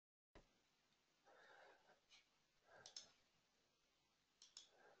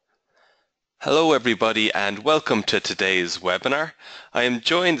Hello everybody and welcome to today's webinar. I am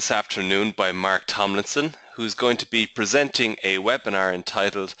joined this afternoon by Mark Tomlinson, who's going to be presenting a webinar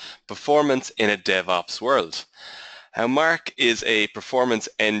entitled Performance in a DevOps World. Now, Mark is a performance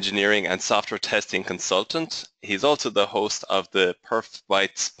engineering and software testing consultant. He's also the host of the Perf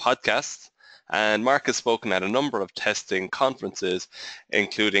Bytes podcast, and Mark has spoken at a number of testing conferences,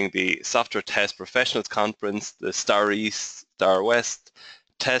 including the Software Test Professionals Conference, the STAR East, STAR West,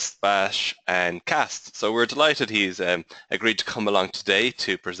 Test Bash, and Cast. So we're delighted he's agreed to come along today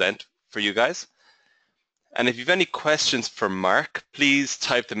to present for you guys. And if you've any questions for Mark, please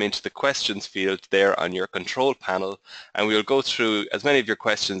type them into the questions field there on your control panel, and we'll go through as many of your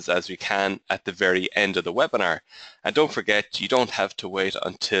questions as we can at the very end of the webinar. And don't forget, you don't have to wait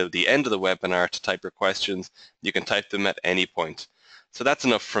until the end of the webinar to type your questions. You can type them at any point. So that's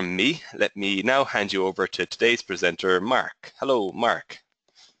enough from me. Let me now hand you over to today's presenter, Mark. Hello, Mark.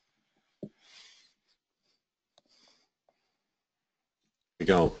 We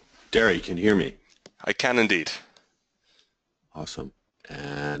go. Derry, can you hear me? I can indeed. Awesome.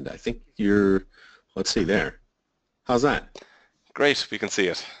 And I think you're, let's see there. How's that? Great, we can see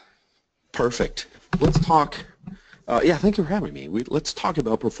it. Perfect. Let's talk, yeah, thank you for having me. Let's talk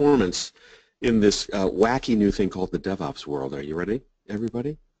about performance in this wacky new thing called the DevOps world. Are you ready,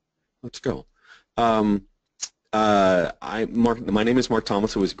 everybody? Let's go. My name is Mark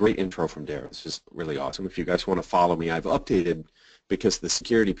Thomas. It was a great intro from Derry. This is really awesome. If you guys want to follow me, I've updated because the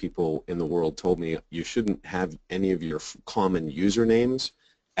security people in the world told me you shouldn't have any of your common usernames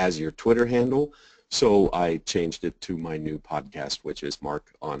as your Twitter handle. So I changed it to my new podcast, which is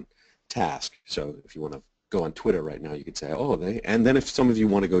Mark on Task. So if you want to go on Twitter right now, you could say, oh, and then if some of you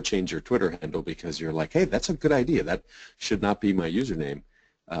want to go change your Twitter handle because you're like, hey, that's a good idea. That should not be my username.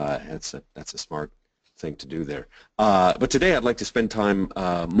 That's a smart thing to do there. But today I'd like to spend time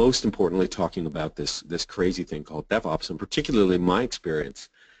most importantly talking about this crazy thing called DevOps, and particularly my experience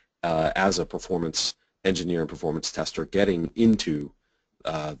as a performance engineer and performance tester getting into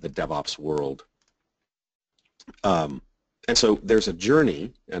the DevOps world. And so there's a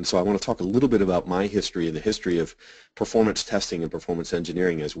journey, and so I want to talk a little bit about my history and the history of performance testing and performance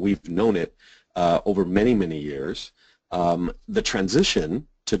engineering as we've known it over many, many years. The transition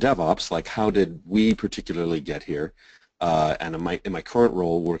to DevOps, like how did we particularly get here, and in my current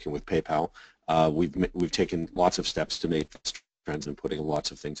role working with PayPal, we've taken lots of steps to make this trends and putting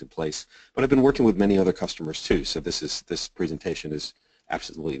lots of things in place. But I've been working with many other customers too, so this presentation is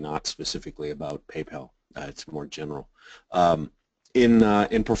absolutely not specifically about PayPal. It's more general.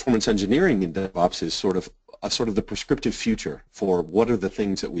 In performance engineering in DevOps is sort of the prescriptive future for what are the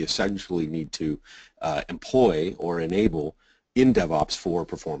things that we essentially need to employ or enable in DevOps for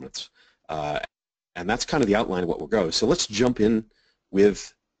performance. And that's kind of the outline of what we'll go. So let's jump in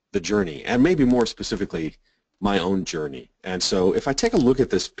with the journey, and maybe more specifically, my own journey. And so if I take a look at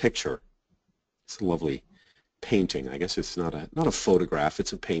this picture, it's a lovely painting. I guess it's not a photograph,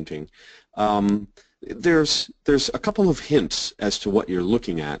 it's a painting. There's a couple of hints as to what you're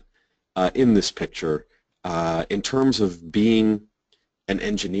looking at in this picture in terms of being an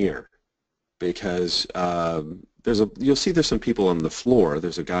engineer, because you'll see there's some people on the floor.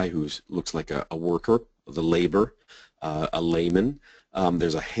 There's a guy who looks like a worker, the labor, a layman.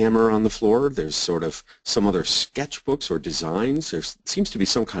 There's a hammer on the floor. There's sort of some other sketchbooks or designs. There seems to be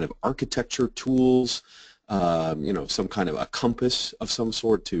some kind of architecture tools, some kind of a compass of some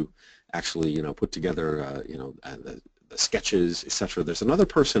sort to actually, put together, the sketches, etc. There's another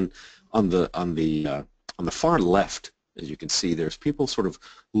person on the far left. As you can see, there's people sort of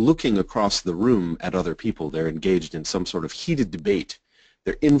looking across the room at other people. They're engaged in some sort of heated debate.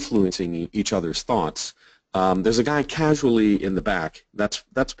 They're influencing each other's thoughts. There's a guy casually in the back. That's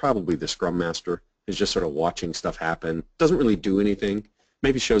probably the Scrum Master. He's just sort of watching stuff happen. Doesn't really do anything.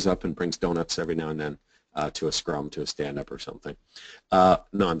 Maybe shows up and brings donuts every now and then to a Scrum, to a stand-up or something.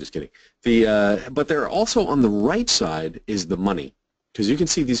 No, I'm just kidding. But they're also on the right side is the money, because you can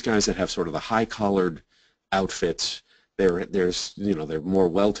see these guys that have sort of the high-collared outfits. They're more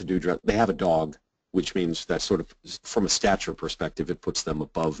well-to-do. They have a dog, which means that sort of from a stature perspective, it puts them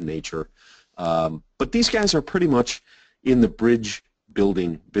above nature. But these guys are pretty much in the bridge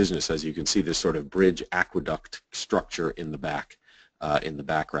building business. As you can see, this sort of bridge aqueduct structure in the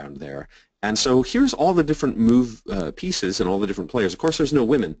background there. And so here's all the different pieces and all the different players. Of course, there's no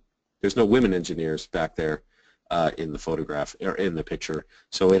women. There's no women engineers back there in the photograph or in the picture.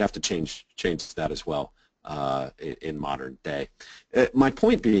 So we'd have to change that as well. In modern day. My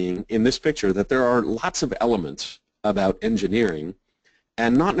point being in this picture that there are lots of elements about engineering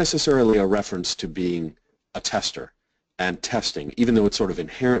and not necessarily a reference to being a tester and testing, even though it's sort of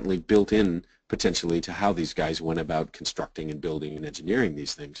inherently built in potentially to how these guys went about constructing and building and engineering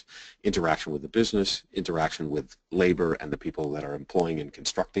these things. Interaction with the business, interaction with labor and the people that are employing and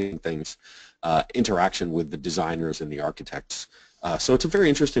constructing things, interaction with the designers and the architects. So it's a very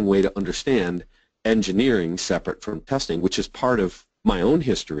interesting way to understand engineering separate from testing, which is part of my own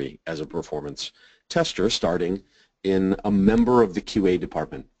history as a performance tester, starting in a member of the QA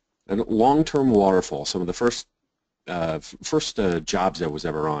department. And long-term waterfall, some of the first jobs I was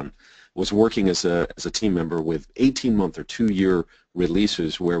ever on was working as a team member with 18-month or 2-year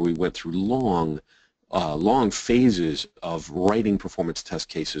releases where we went through long phases of writing performance test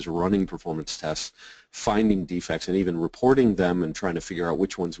cases, running performance tests, finding defects, and even reporting them and trying to figure out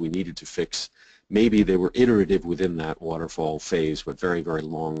which ones we needed to fix. Maybe they were iterative within that waterfall phase, but very, very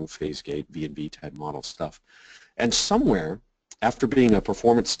long phase gate, V&V type model stuff. And somewhere, after being a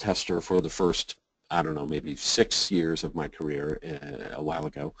performance tester for the first, I don't know, maybe 6 years of my career a while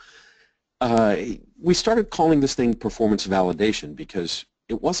ago, we started calling this thing performance validation, because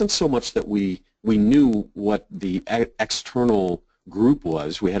it wasn't so much that we knew what the external group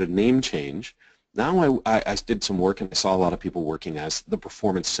was. We had a name change. Now I did some work and I saw a lot of people working as the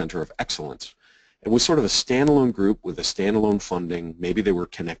Performance Center of Excellence. It was sort of a standalone group with a standalone funding. Maybe they were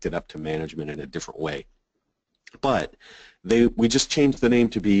connected up to management in a different way. But we just changed the name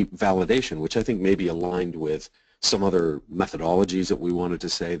to be validation, which I think maybe aligned with some other methodologies that we wanted to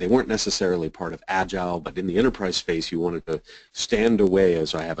say. They weren't necessarily part of Agile, but in the enterprise space you wanted to stand away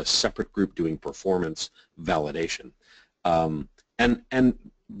as I have a separate group doing performance validation. And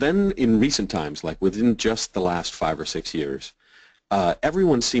then in recent times, like within just the last 5 or 6 years,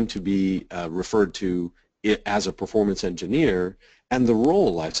 everyone seemed to be referred to it as a performance engineer, and the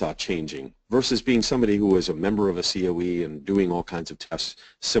role I saw changing versus being somebody who was a member of a COE and doing all kinds of tests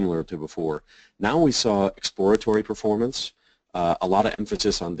similar to before. Now we saw exploratory performance, a lot of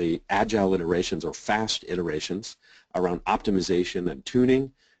emphasis on the agile iterations or fast iterations around optimization and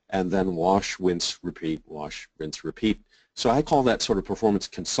tuning, and then wash, rinse, repeat, wash, rinse, repeat. So I call that sort of performance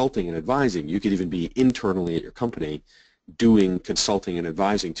consulting and advising. You could even be internally at your company doing consulting and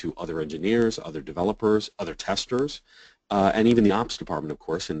advising to other engineers, other developers, other testers, and even the ops department, of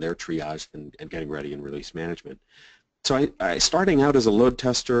course, in their triage and getting ready and release management. So I starting out as a load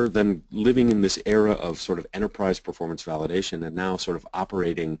tester, then living in this era of sort of enterprise performance validation, and now sort of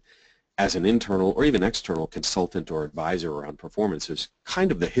operating as an internal or even external consultant or advisor around performance is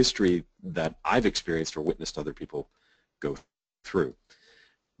kind of the history that I've experienced or witnessed other people go through.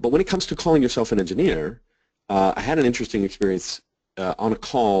 But when it comes to calling yourself an engineer, I had an interesting experience on a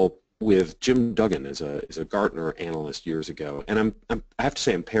call with Jim Duggan as a Gartner analyst years ago, and I have to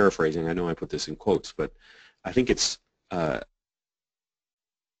say I'm paraphrasing. I know I put this in quotes, but I think it's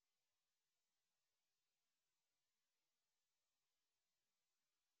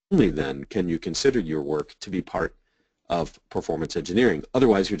only then can you consider your work to be part of performance engineering.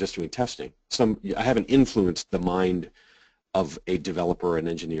 Otherwise, you're just doing testing. I haven't influenced the mind of a developer, an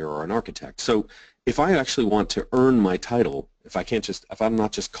engineer, or an architect. So if I actually want to earn my title, if I'm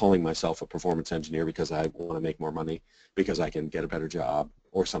not just calling myself a performance engineer because I want to make more money, because I can get a better job,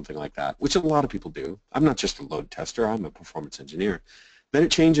 or something like that, which a lot of people do. I'm not just a load tester, I'm a performance engineer. Then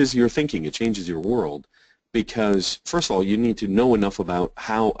it changes your thinking, it changes your world, because first of all, you need to know enough about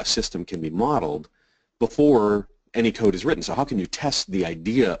how a system can be modeled before any code is written. So how can you test the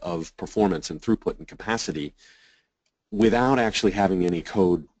idea of performance and throughput and capacity without actually having any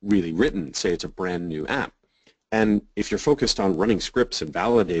code really written? Say it's a brand new app. And if you're focused on running scripts and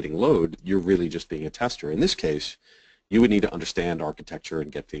validating load, you're really just being a tester. In this case, you would need to understand architecture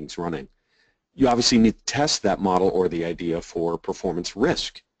and get things running. You obviously need to test that model or the idea for performance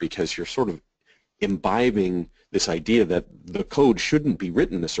risk, because you're sort of imbibing this idea that the code shouldn't be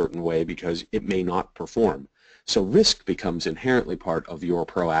written a certain way because it may not perform. So risk becomes inherently part of your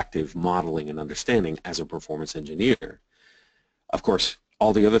proactive modeling and understanding as a performance engineer. Of course,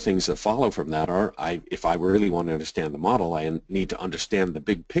 all the other things that follow from that are, if I really want to understand the model, I need to understand the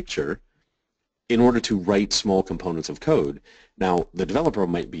big picture in order to write small components of code. Now, the developer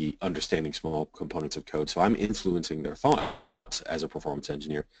might be understanding small components of code, so I'm influencing their thoughts as a performance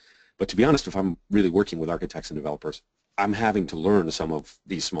engineer. But to be honest, if I'm really working with architects and developers, I'm having to learn some of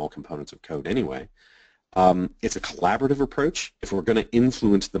these small components of code anyway. It's a collaborative approach. If we're going to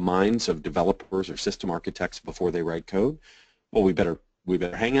influence the minds of developers or system architects before they write code, well, we better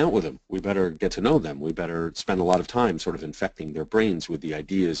hang out with them. We better get to know them. We better spend a lot of time sort of infecting their brains with the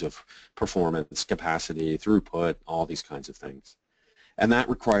ideas of performance, capacity, throughput, all these kinds of things. And that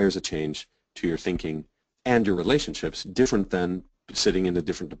requires a change to your thinking and your relationships, different than sitting in a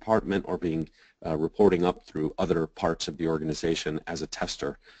different department or being reporting up through other parts of the organization as a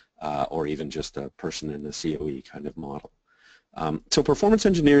tester. or even just a person in a COE kind of model. So performance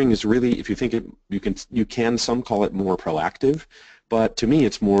engineering is really, if you think it, you can some call it more proactive, but to me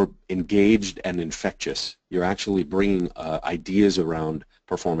it's more engaged and infectious. You're actually bringing ideas around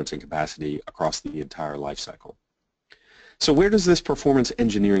performance and capacity across the entire life cycle. So where does this performance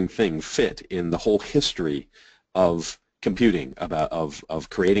engineering thing fit in the whole history of computing, of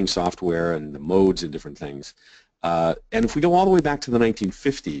creating software and the modes and different things? And if we go all the way back to the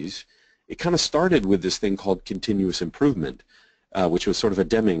 1950s, it kind of started with this thing called continuous improvement, which was sort of a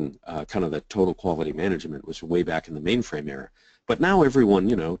Deming kind of the total quality management, was way back in the mainframe era. But now everyone,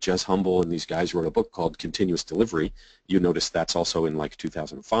 you know, Jez Humble and these guys wrote a book called Continuous Delivery. You notice that's also in like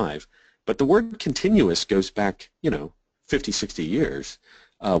 2005. But the word continuous goes back, you know, 50, 60 years,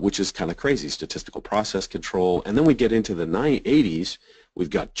 which is kind of crazy, statistical process control. And then we get into the 80s, we've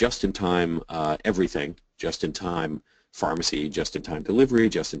got just-in-time everything, just-in-time pharmacy, just-in-time delivery,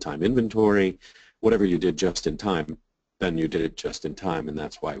 just-in-time inventory, whatever you did just-in-time, then you did it just-in-time, and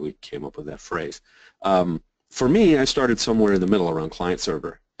that's why we came up with that phrase. For me, I started somewhere in the middle around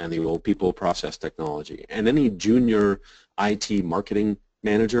client-server and the old people process technology. And any junior IT marketing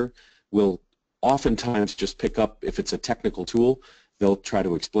manager will oftentimes just pick up, if it's a technical tool, they'll try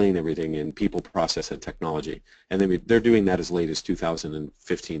to explain everything in people, process, and technology. And they're doing that as late as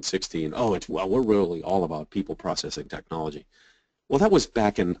 2015, 16. Oh, well, we're really all about people, processing, technology. Well, that was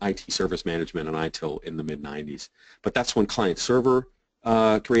back in IT service management and ITIL in the mid-90s. But that's when client-server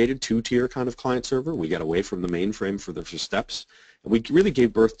created, two-tier kind of client-server. We got away from the mainframe for the steps. And we really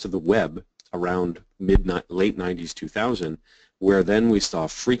gave birth to the web around late 90s, 2000, where then we saw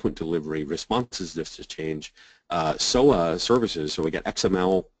frequent delivery, responsiveness to change, SOA services, so we got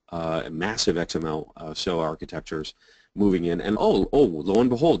XML, massive XML SOA architectures moving in, and lo and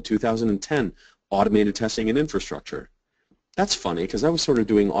behold, 2010, automated testing and infrastructure. That's funny, because I was sort of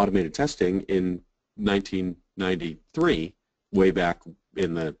doing automated testing in 1993, way back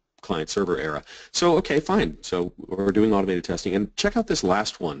in the client-server era. So, okay, fine. So we're doing automated testing, and check out this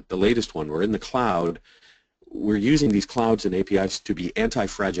last one, the latest one. We're in the cloud. We're using these clouds and APIs to be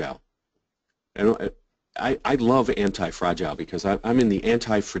anti-fragile. I love anti-fragile because I'm in the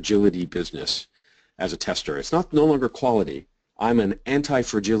anti-fragility business as a tester. It's no longer quality. I'm an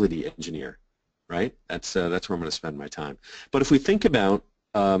anti-fragility engineer, right? That's where I'm going to spend my time. But if we think about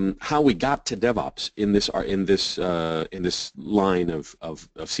how we got to DevOps in this line of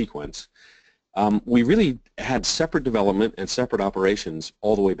sequence, we really had separate development and separate operations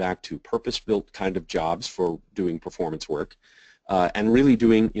all the way back to purpose-built kind of jobs for doing performance work, and really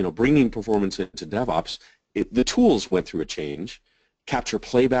doing, you know, bringing performance into DevOps. The tools went through a change. Capture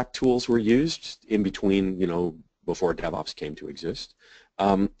playback tools were used in between, you know, before DevOps came to exist.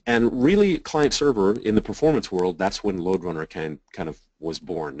 And really, client-server in the performance world, that's when LoadRunner kind of was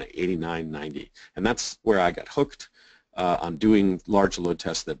born, 89, 90. And that's where I got hooked on doing large load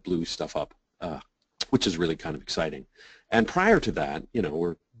tests that blew stuff up. Which is really kind of exciting. And prior to that, you know,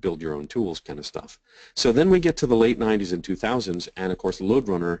 we're build your own tools kind of stuff. So then we get to the late 90s and 2000s, and of course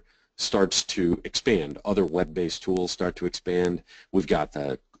LoadRunner starts to expand. Other web-based tools start to expand. We've got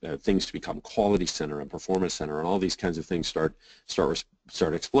things to become Quality Center and Performance Center, and all these kinds of things start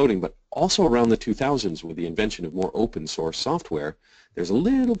exploding. But also around the 2000s, with the invention of more open source software, there's a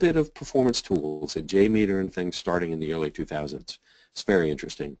little bit of performance tools and JMeter and things starting in the early 2000s. It's very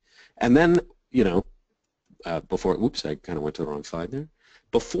interesting. And then, you know, oops, I kind of went to the wrong slide there.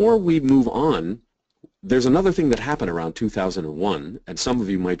 Before we move on, there's another thing that happened around 2001, and some of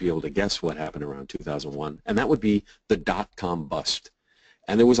you might be able to guess what happened around 2001, and that would be the dot-com bust.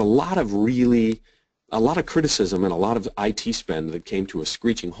 And there was a lot of criticism and a lot of IT spend that came to a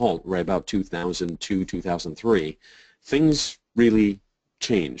screeching halt right about 2002, 2003. Things really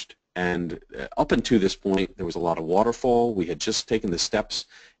changed. And up until this point, there was a lot of waterfall. We had just taken the steps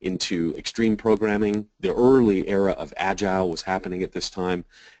into extreme programming. The early era of Agile was happening at this time.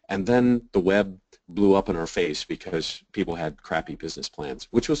 And then the web blew up in our face because people had crappy business plans,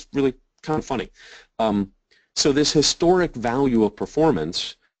 which was really kind of funny. So this historic value of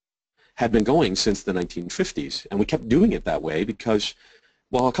performance had been going since the 1950s. And we kept doing it that way because,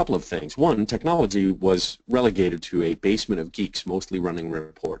 well, a couple of things. One, technology was relegated to a basement of geeks mostly running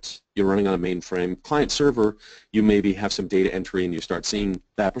reports. You're running on a mainframe. Client server, you maybe have some data entry and you start seeing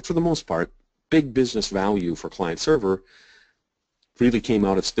that, but for the most part, big business value for client server really came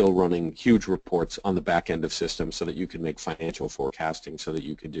out of still running huge reports on the back end of systems so that you could make financial forecasting, so that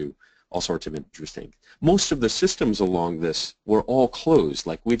you could do all sorts of interesting. Most of the systems along this were all closed.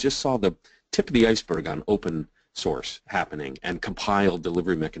 Like we just saw the tip of the iceberg on open source happening, and compiled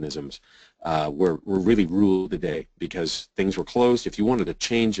delivery mechanisms were really ruled the day, because things were closed. If you wanted to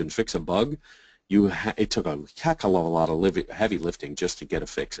change and fix a bug, it took a heck of a lot of heavy lifting just to get a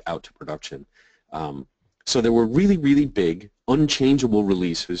fix out to production. So there were really, really big, unchangeable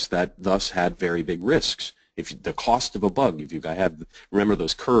releases that thus had very big risks. If the cost of a bug, if you remember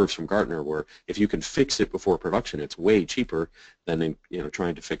those curves from Gartner, where if you can fix it before production, it's way cheaper than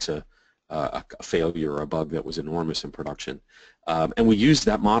trying to fix a failure or a bug that was enormous in production. And we used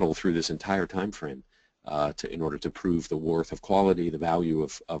that model through this entire time frame in order to prove the worth of quality, the value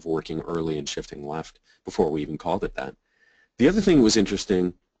of working early and shifting left before we even called it that. The other thing that was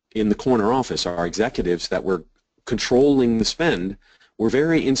interesting, in the corner office, our executives that were controlling the spend were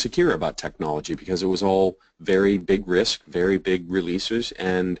very insecure about technology, because it was all very big risk, very big releases,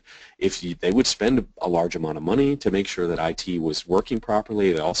 and they would spend a large amount of money to make sure that IT was working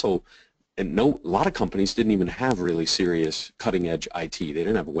properly. They also, a lot of companies didn't even have really serious cutting-edge IT. They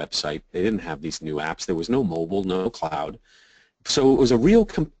didn't have a website. They didn't have these new apps. There was no mobile, no cloud. So it was a real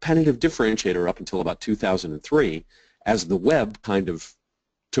competitive differentiator up until about 2003, as the web kind of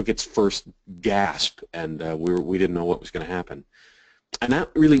took its first gasp, and we didn't know what was going to happen. And that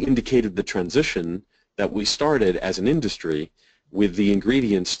really indicated the transition that we started as an industry with the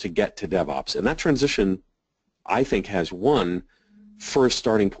ingredients to get to DevOps. And that transition, I think, has one first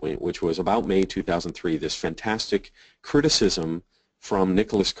starting point, which was about May 2003, this fantastic criticism from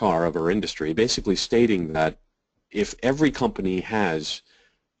Nicholas Carr of our industry, basically stating that if every company has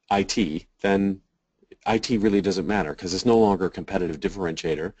IT, then IT really doesn't matter, because it's no longer a competitive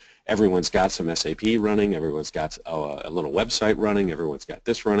differentiator. Everyone's got some SAP running, everyone's got a little website running, everyone's got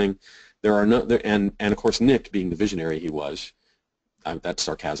this running. There are and of course Nick, being the visionary he was, that's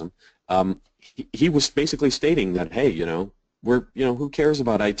sarcasm. He was basically stating that, hey, who cares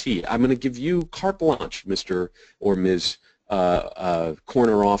about IT? I'm going to give you carte blanche, Mr. or Ms.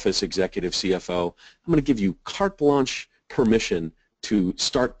 Corner Office Executive CFO. I'm going to give you carte blanche permission to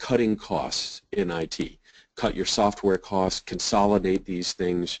start cutting costs in IT. Cut your software costs, consolidate these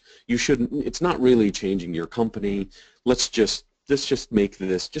things. You shouldn't, it's not really changing your company. Let's just make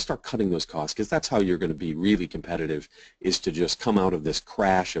this, just start cutting those costs, because that's how you're going to be really competitive, is to just come out of this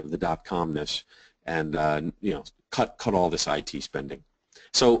crash of the dot-comness and cut all this IT spending.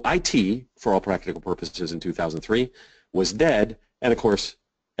 So IT, for all practical purposes in 2003, was dead, and of course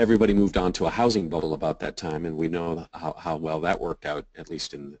everybody moved on to a housing bubble about that time, and we know how well that worked out, at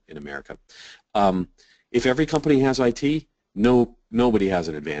least in America. If every company has IT, nobody has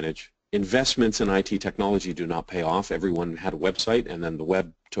an advantage. Investments in IT technology do not pay off. Everyone had a website, and then the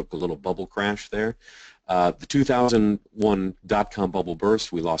web took a little bubble crash there. The 2001 dot-com bubble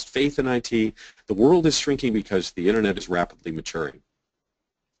burst. We lost faith in IT. The world is shrinking because the internet is rapidly maturing.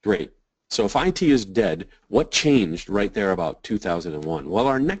 Great. So if IT is dead, what changed right there about 2001? Well,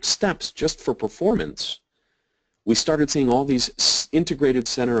 our next steps, just for performance, we started seeing all these integrated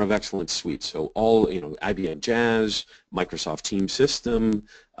center of excellence suites. So all, IBM Jazz, Microsoft Team System,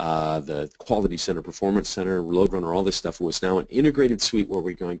 the Quality Center, Performance Center, LoadRunner, all this stuff was now an integrated suite where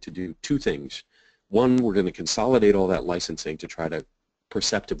we're going to do two things. One, we're going to consolidate all that licensing to try to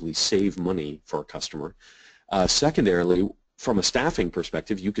perceptibly save money for a customer. Secondarily, from a staffing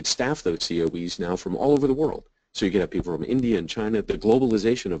perspective, you could staff those COEs now from all over the world. So you could have people from India and China. The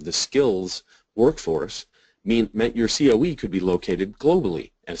globalization of the skills workforce meant your COE could be located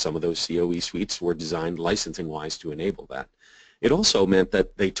globally, and some of those COE suites were designed licensing-wise to enable that. It also meant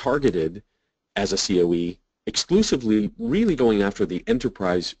that they targeted, as a COE, exclusively really going after the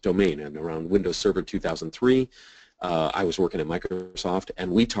enterprise domain. And around Windows Server 2003, I was working at Microsoft,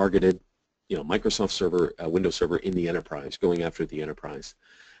 and we targeted Microsoft Server, Windows Server in the enterprise, going after the enterprise.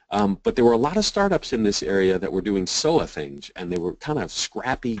 But there were a lot of startups in this area that were doing SOA things, and they were kind of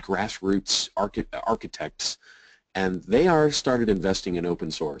scrappy grassroots architects, and they started investing in open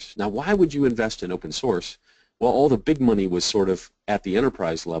source. Now, why would you invest in open source? Well, all the big money was sort of at the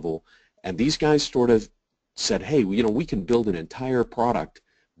enterprise level, and these guys sort of said, hey, we can build an entire product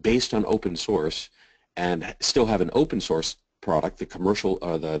based on open source and still have an open source product, the commercial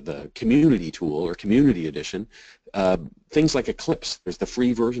or the community tool or community edition. Things like Eclipse. There's the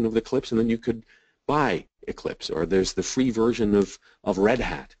free version of the Eclipse, and then you could buy Eclipse, or there's the free version of Red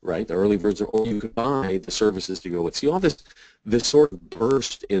Hat, right? The early version, or you could buy the services to go with. See, all this sort of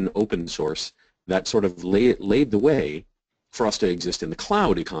burst in open source that sort of laid the way for us to exist in the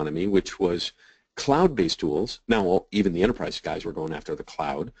cloud economy, which was cloud-based tools. Now, even the enterprise guys were going after the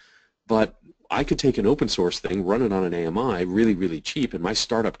cloud, but I could take an open source thing, run it on an AMI really, really cheap, and my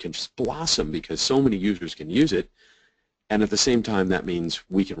startup can just blossom because so many users can use it. And at the same time, that means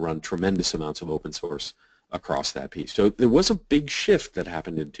we can run tremendous amounts of open source across that piece. So there was a big shift that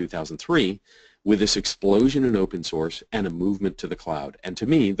happened in 2003 with this explosion in open source and a movement to the cloud. And to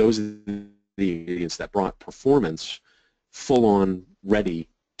me, those are the ingredients that brought performance full-on ready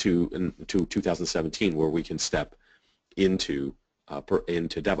to 2017, where we can step into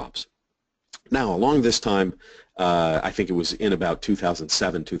DevOps. Now, along this time, I think it was in about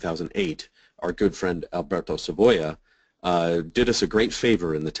 2007, 2008, our good friend Alberto Savoia did us a great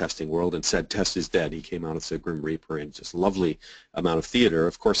favor in the testing world and said, test is dead. He came out as a Grim Reaper and just lovely amount of theater.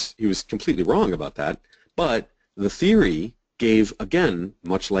 Of course, he was completely wrong about that, but the theory gave, again,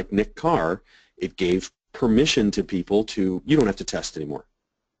 much like Nick Carr, it gave permission to people to, you don't have to test anymore,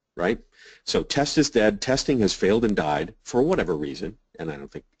 right? So test is dead. Testing has failed and died for whatever reason, and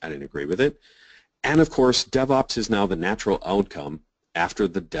I didn't agree with it. And of course, DevOps is now the natural outcome after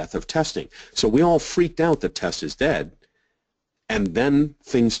the death of testing. So we all freaked out that test is dead, and then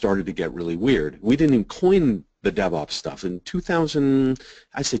things started to get really weird. We didn't even coin the DevOps stuff. In 2000,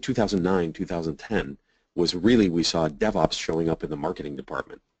 I'd say 2009, 2010 was really, we saw DevOps showing up in the marketing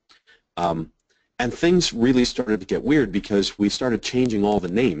department. And things really started to get weird because we started changing all the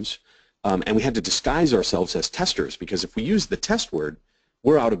names, and we had to disguise ourselves as testers, because if we use the test word,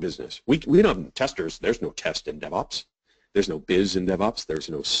 we're out of business. We don't have testers. There's no test in DevOps. There's no biz in DevOps. There's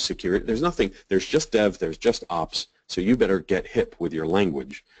no security. There's nothing. There's just dev. There's just ops. So you better get hip with your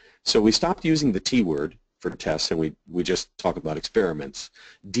language. So we stopped using the T word for tests, and we just talk about experiments.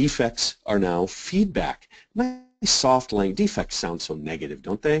 Defects are now feedback. Nice soft language. Defects sound so negative,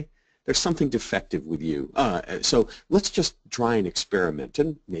 don't they? There's something defective with you. So let's just try and experiment,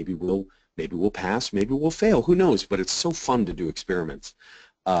 and maybe we'll pass, maybe we'll fail. Who knows? But it's so fun to do experiments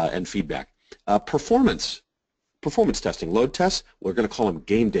and feedback. Performance testing, load tests. We're going to call them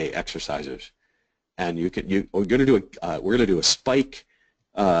game day exercises, and we're going to do a spike.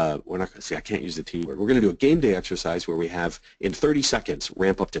 We're not going to say, I can't use the T word. We're going to do a game day exercise where we have in 30 seconds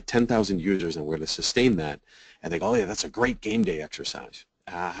ramp up to 10,000 users, and we're going to sustain that. And they go, oh yeah, that's a great game day exercise.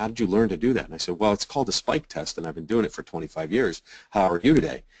 How did you learn to do that? And I said, well, it's called a spike test, and I've been doing it for 25 years. How are you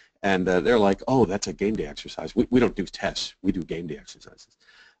today? And they're like, oh, that's a game day exercise. We don't do tests. We do game day exercises.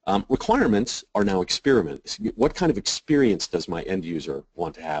 Requirements are now experiments. What kind of experience does my end user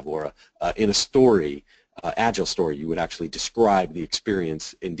want to have? Or in a story, agile story, you would actually describe the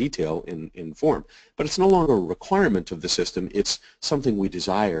experience in detail in form. But it's no longer a requirement of the system. It's something we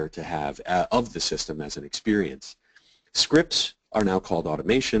desire to have of the system as an experience. Scripts are now called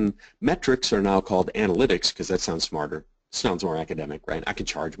automation. Metrics are now called analytics, because that sounds smarter. Sounds more academic, right? I can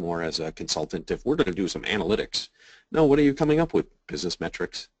charge more as a consultant if we're going to do some analytics. No, what are you coming up with? Business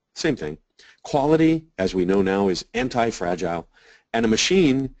metrics. Same thing. Quality, as we know now, is anti-fragile, and a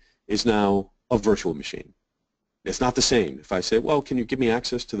machine is now a virtual machine. It's not the same. If I say, well, can you give me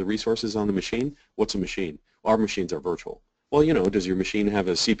access to the resources on the machine? What's a machine? Our machines are virtual. Well, you know, does your machine have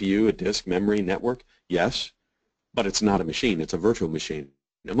a CPU, a disk, memory, network? Yes, but it's not a machine. It's a virtual machine.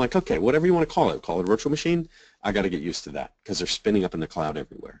 I'm like, okay, whatever you want to call it a virtual machine. I got to get used to that because they're spinning up in the cloud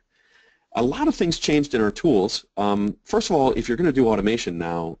everywhere. A lot of things changed in our tools. First of all, if you're going to do automation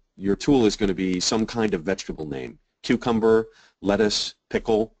now, your tool is going to be some kind of vegetable name. Cucumber, lettuce,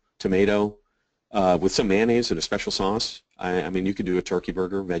 pickle, tomato, with some mayonnaise and a special sauce. I mean, you could do a turkey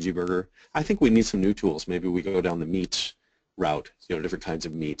burger, veggie burger. I think we need some new tools. Maybe we go down the meats route, you know, different kinds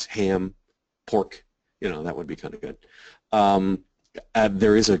of meats, ham, pork, you know, that would be kind of good.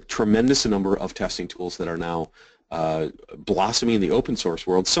 There is a tremendous number of testing tools that are now blossoming in the open source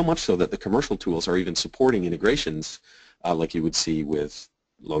world, so much so that the commercial tools are even supporting integrations like you would see with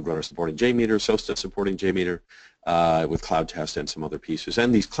LoadRunner supporting JMeter, SOSTA supporting JMeter, with Cloud Test and some other pieces,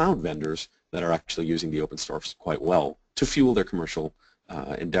 and these cloud vendors that are actually using the open source quite well to fuel their commercial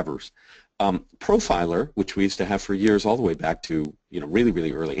endeavors. Profiler, which we used to have for years all the way back to, you know, really,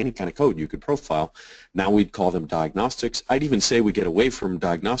 really early, any kind of code you could profile. Now we'd call them diagnostics. I'd even say we get away from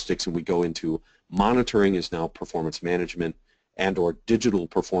diagnostics and we go into monitoring is now performance management and or digital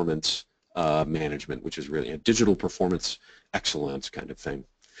performance management, which is really a digital performance excellence kind of thing.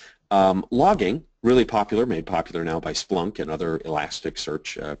 Logging, really popular, made popular now by Splunk and other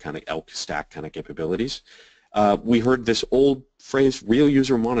Elasticsearch kind of elk stack kind of capabilities. We heard this old phrase, real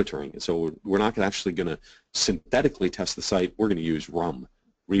user monitoring. So we're not actually going to synthetically test the site. We're going to use RUM,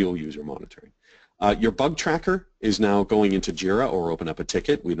 real user monitoring. Your bug tracker is now going into Jira or open up a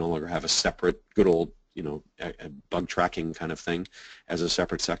ticket. We no longer have a separate good old, you know, a bug tracking kind of thing as a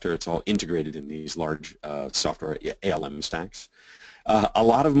separate sector. It's all integrated in these large software ALM stacks. A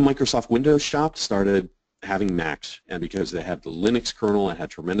lot of Microsoft Windows shops started having Macs, and because they had the Linux kernel and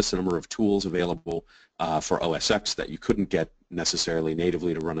had tremendous number of tools available for OS X that you couldn't get necessarily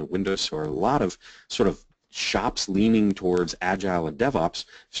natively to run on Windows, so a lot of sort of shops leaning towards Agile and DevOps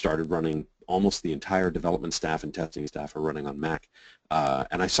started running, almost the entire development staff and testing staff are running on Mac.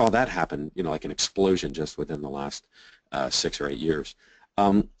 And I saw that happen, like an explosion just within the last 6 or 8 years.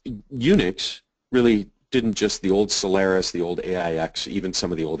 Unix really didn't just the old Solaris, the old AIX, even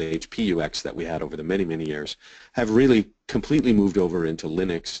some of the old HP UX that we had over the many, many years, have really completely moved over into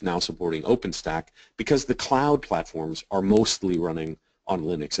Linux, now supporting OpenStack, because the cloud platforms are mostly running on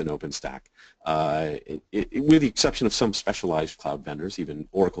Linux and OpenStack, with the exception of some specialized cloud vendors. Even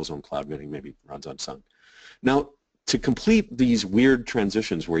Oracle's own cloud vending maybe runs on Sun. Now, to complete these weird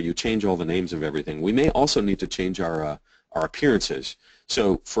transitions where you change all the names of everything, we may also need to change our appearances.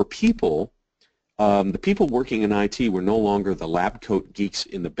 So for people, the people working in IT were no longer the lab coat geeks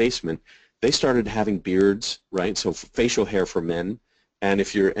in the basement. They started having beards, right? So facial hair for men, and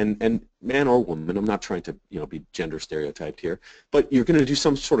if you're and man or woman, I'm not trying to be gender stereotyped here, but you're going to do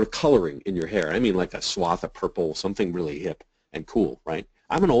some sort of coloring in your hair. I mean, like a swath of purple, something really hip and cool, right?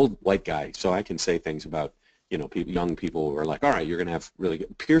 I'm an old white guy, so I can say things about young people who are like, all right, you're going to have really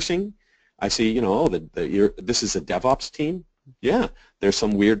good piercing. I see, oh, this is a DevOps team. Yeah, there's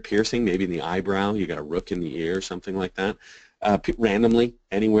some weird piercing, maybe in the eyebrow. You got a rook in the ear, something like that. Randomly,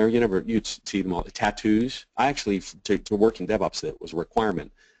 anywhere, you'd see them all. Tattoos. I actually, to work in DevOps, that was a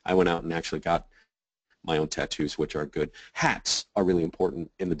requirement. I went out and actually got my own tattoos, which are good. Hats are really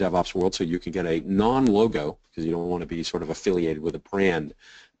important in the DevOps world, so you can get a non-logo, because you don't want to be sort of affiliated with a brand,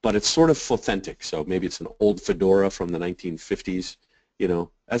 but it's sort of authentic. So maybe it's an old fedora from the 1950s.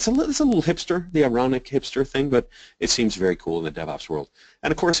 It's a little hipster, the ironic hipster thing, but it seems very cool in the DevOps world.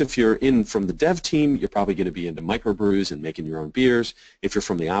 And of course, if you're in from the dev team, you're probably going to be into microbrews and making your own beers. If you're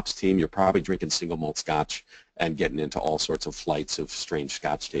from the ops team, you're probably drinking single malt scotch and getting into all sorts of flights of strange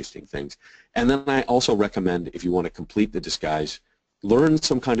scotch tasting things. And then I also recommend, if you want to complete the disguise, learn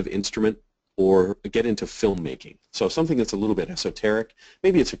some kind of instrument or get into filmmaking. So something that's a little bit esoteric.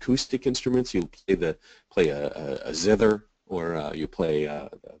 Maybe it's acoustic instruments. You play a zither, or you play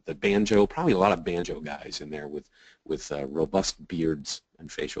the banjo. Probably a lot of banjo guys in there with robust beards and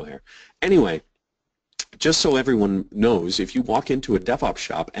facial hair. Anyway, just so everyone knows, if you walk into a DevOps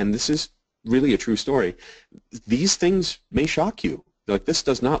shop, and this is really a true story, these things may shock you. Like, this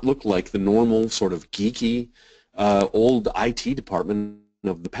does not look like the normal sort of geeky old IT department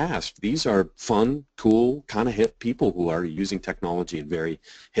of the past. These are fun, cool, kind of hip people who are using technology in very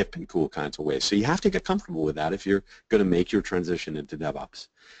hip and cool kinds of ways. So you have to get comfortable with that if you're going to make your transition into DevOps.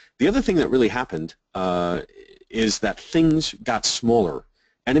 The other thing that really happened is that things got smaller,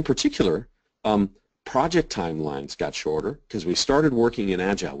 and in particular, project timelines got shorter because we started working in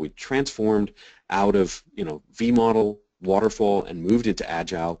Agile. We transformed out of V-model, waterfall, and moved into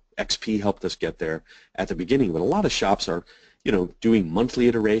Agile. XP helped us get there at the beginning, but a lot of shops are doing monthly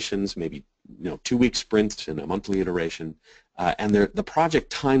iterations, maybe 2-week sprints in a monthly iteration, and the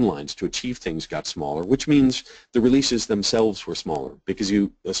project timelines to achieve things got smaller, which means the releases themselves were smaller because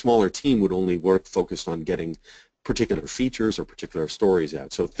a smaller team would only work focused on getting particular features or particular stories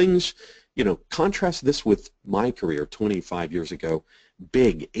out. So things, contrast this with my career 25 years ago,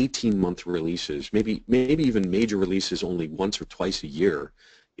 big 18-month releases, maybe even major releases only once or twice a year.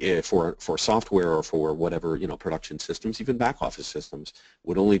 For software or for whatever production systems, even back office systems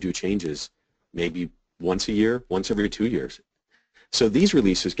would only do changes maybe once a year, once every 2 years. So these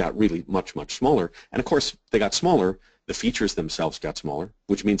releases got really much smaller, and of course they got smaller, the features themselves got smaller,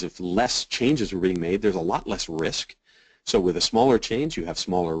 which means if less changes are being made, there's a lot less risk. So with a smaller change, you have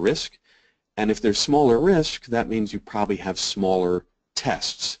smaller risk, and if there's smaller risk, that means you probably have smaller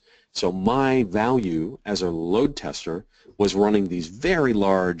tests. So my value as a load tester was running these very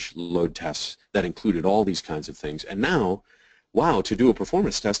large load tests that included all these kinds of things. And now, wow, to do a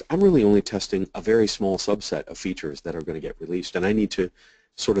performance test, I'm really only testing a very small subset of features that are going to get released. And I need to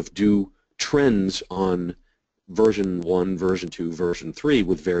sort of do trends on version 1, version 2, version 3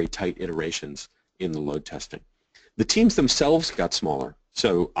 with very tight iterations in the load testing. The teams themselves got smaller.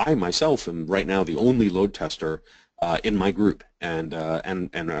 So I myself am right now the only load tester in my group, and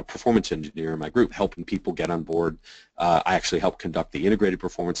a performance engineer in my group, helping people get on board. I actually help conduct the integrated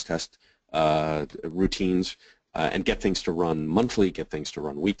performance test routines and get things to run monthly, get things to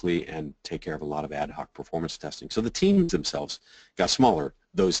run weekly, and take care of a lot of ad hoc performance testing. So the teams themselves got smaller.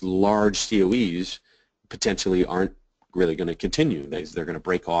 Those large COEs potentially aren't really going to continue. They're going to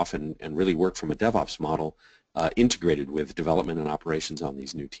break off and really work from a DevOps model integrated with development and operations on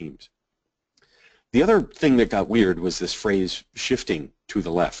these new teams. The other thing that got weird was this phrase shifting to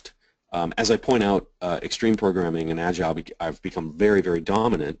the left. As I point out, extreme programming and Agile I've become very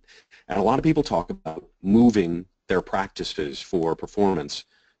dominant, and a lot of people talk about moving their practices for performance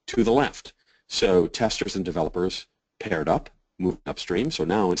to the left. So testers and developers paired up, moved upstream. So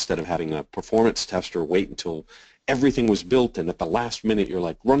now instead of having a performance tester wait until everything was built and at the last minute you're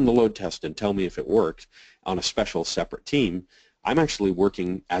like, run the load test and tell me if it worked on a special separate team, I'm actually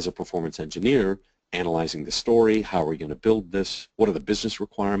working as a performance engineer, analyzing the story, how are we going to build this, what are the business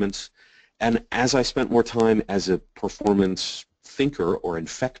requirements, and as I spent more time as a performance thinker or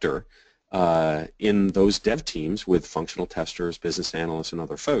infector in those dev teams with functional testers, business analysts, and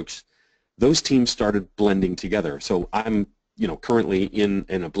other folks, those teams started blending together. So I'm, currently in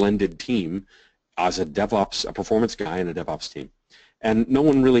a blended team as a DevOps, a performance guy in a DevOps team. And no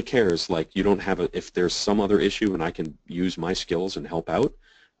one really cares, like you don't have if there's some other issue and I can use my skills and help out,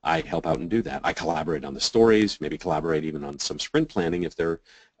 I help out and do that. I collaborate on the stories, maybe collaborate even on some sprint planning if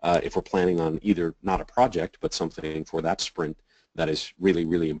we're planning on either not a project but something for that sprint that is really,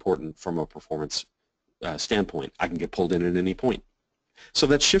 really important from a performance standpoint. I can get pulled in at any point. So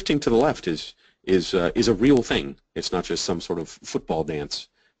that shifting to the left is a real thing. It's not just some sort of football dance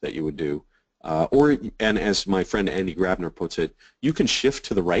that you would do. And as my friend Andy Grabner puts it, you can shift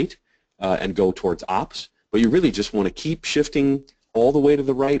to the right and go towards ops, but you really just want to keep shifting all the way to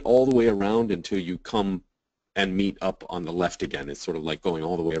the right, all the way around until you come and meet up on the left again. It's sort of like going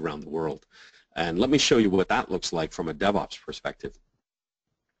all the way around the world. And let me show you what that looks like from a DevOps perspective.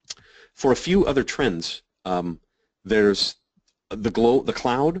 For a few other trends, there's the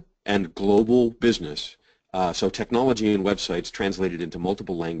cloud and global business. So technology and websites translated into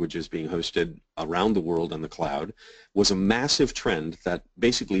multiple languages being hosted around the world on the cloud was a massive trend that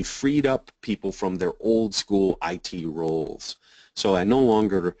basically freed up people from their old school IT roles. So I no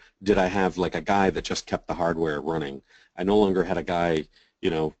longer did I have like a guy that just kept the hardware running. I no longer had a guy,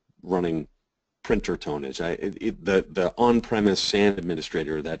 running printer tonnage. The on-premise SAN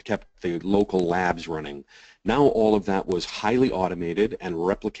administrator that kept the local labs running. Now all of that was highly automated and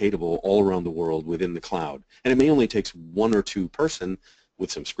replicatable all around the world within the cloud. And it may only take one or two person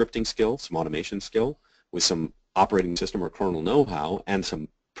with some scripting skill, some automation skill, with some operating system or kernel know-how, and some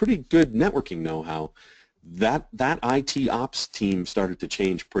pretty good networking know-how. That IT ops team started to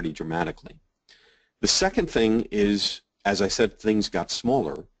change pretty dramatically. The second thing is, as I said, things got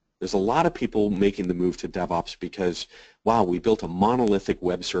smaller. There's a lot of people making the move to DevOps because, wow, we built a monolithic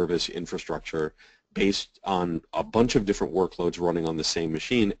web service infrastructure based on a bunch of different workloads running on the same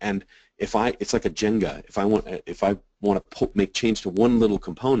machine, and it's like a Jenga. If I want to make change to one little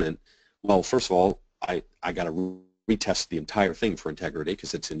component, well, first of all, I got to retest the entire thing for integrity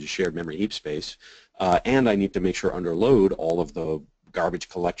because it's in shared memory heap space, and I need to make sure under load all of the garbage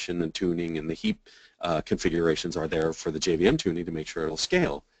collection and tuning and the heap configurations are there for the JVM tuning to make sure it'll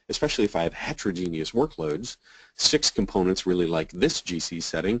scale. Especially if I have heterogeneous workloads, 6 components really like this GC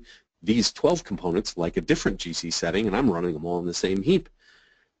setting, these 12 components like a different GC setting, and I'm running them all in the same heap.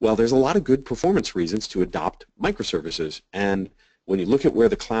 Well, there's a lot of good performance reasons to adopt microservices, and when you look at where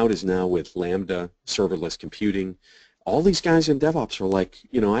the cloud is now with Lambda, serverless computing, all these guys in DevOps are like,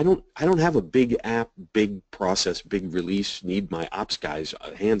 I don't have a big app, big process, big release, need my ops guys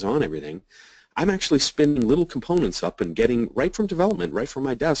hands on everything. I'm actually spinning little components up and getting right from development, right from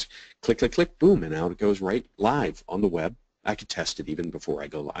my desk, click, click, click, boom, and out it goes right live on the web. I could test it even before I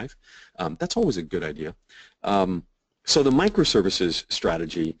go live. That's always a good idea. So the microservices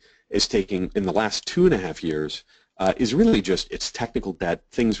strategy is taking, in the last 2.5 years, is really just, it's technical debt.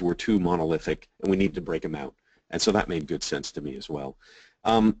 Things were too monolithic, and we need to break them out. And so that made good sense to me as well.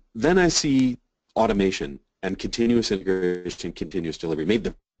 Then I see automation and continuous integration, continuous delivery made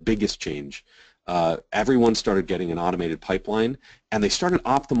the biggest change. Everyone started getting an automated pipeline, and they started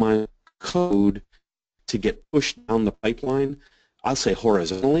optimizing code to get pushed down the pipeline, I'll say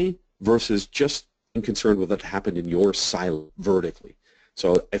horizontally, versus just being concerned with what happened in your silo vertically.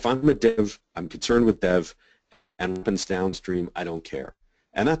 So if I'm a dev, I'm concerned with dev, and what happens downstream, I don't care.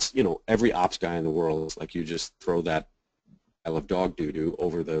 And that's, every ops guy in the world is like, you just throw that pile of dog doo-doo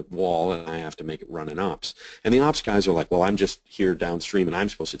over the wall and I have to make it run in ops. And the ops guys are like, well, I'm just here downstream and I'm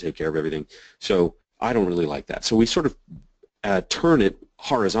supposed to take care of everything. So I don't really like that. So we sort of turn it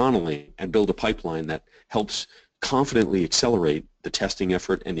horizontally and build a pipeline that helps confidently accelerate the testing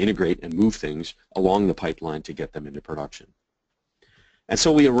effort and integrate and move things along the pipeline to get them into production. And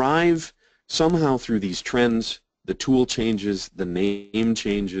so we arrive somehow through these trends, the tool changes, the name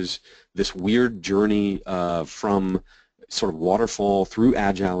changes, this weird journey from sort of waterfall through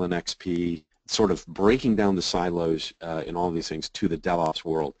Agile and XP, sort of breaking down the silos in all these things to the DevOps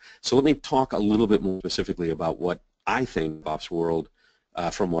world. So let me talk a little bit more specifically about what I think DevOps world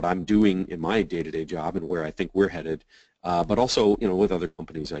from what I'm doing in my day-to-day job and where I think we're headed, but also with other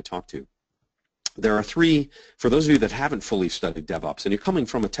companies I talk to. there are three, for those of you that haven't fully studied DevOps, and you're coming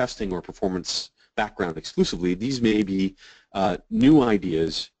from a testing or performance background exclusively, these may be new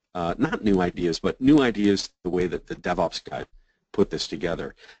ideas, not new ideas, but new ideas the way that the DevOps guy put this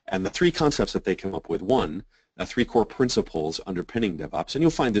together. And the three concepts that they come up with, one, three core principles underpinning DevOps, and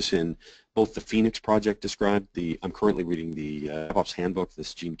you'll find this in both the Phoenix project described, I'm currently reading the DevOps handbook,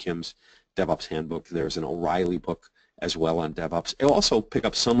 this Gene Kim's DevOps handbook. There's an O'Reilly book as well on DevOps. It'll also pick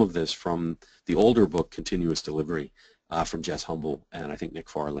up some of this from the older book, Continuous Delivery, from Jess Humble and I think Nick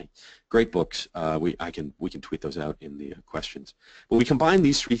Farley. Great books. We can tweet those out in the questions. But we combine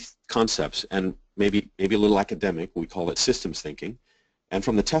these three concepts, and maybe a little academic, we call it systems thinking. And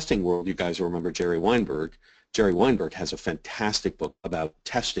from the testing world, you guys will remember Jerry Weinberg. Jerry Weinberg has a fantastic book about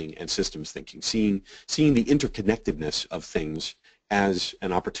testing and systems thinking, seeing the interconnectedness of things as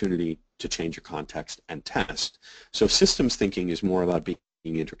an opportunity to change your context and test. So systems thinking is more about being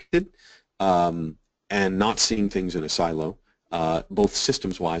intricate and not seeing things in a silo, both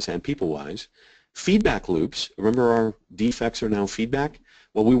systems-wise and people-wise. Feedback loops, remember our defects are now feedback?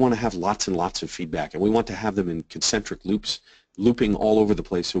 Well, we want to have lots and lots of feedback, and we want to have them in concentric loops, looping all over the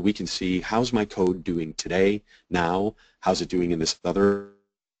place so we can see how's my code doing today, now, how's it doing in this other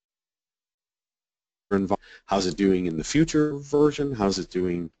environment, how's it doing in the future version, how's it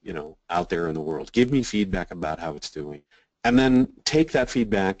doing, you know, out there in the world. Give me feedback about how it's doing. And then take that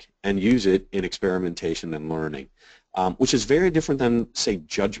feedback and use it in experimentation and learning, which is very different than, say,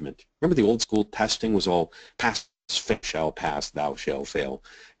 judgment. Remember the old school testing was all pass, shall pass, thou shall fail.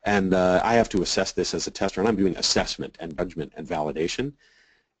 And I have to assess this as a tester, and I'm doing assessment and judgment and validation.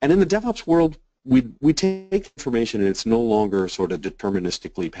 And in the DevOps world, we take information and it's no longer sort of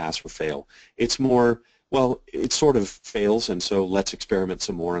deterministically pass or fail. It's more, well, it sort of fails, and so let's experiment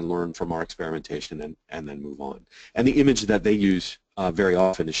some more and learn from our experimentation and then move on. And the image that they use very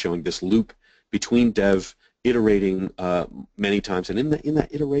often is showing this loop between dev iterating many times, and in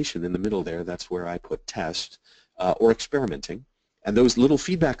that iteration in the middle there, that's where I put test or experimenting. And those little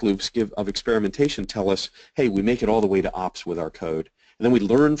feedback loops of experimentation tell us, hey, we make it all the way to ops with our code. And then we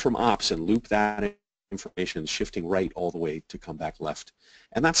learn from ops and loop that information, shifting right all the way to come back left.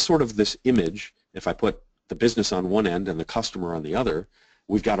 And that's sort of this image. If I put the business on one end and the customer on the other,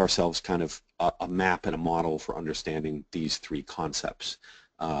 we've got ourselves kind of a map and a model for understanding these three concepts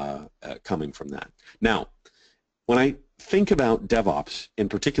coming from that. Now, when I think about DevOps, and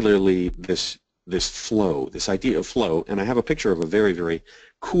particularly this flow, this idea of flow, and I have a picture of a very, very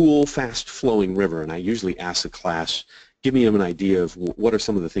cool, fast-flowing river, and I usually ask the class, give me an idea of what are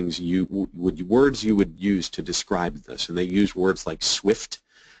some of the things words you would use to describe this, and they use words like swift,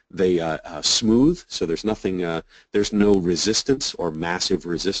 they smooth, so there's nothing, there's no resistance or massive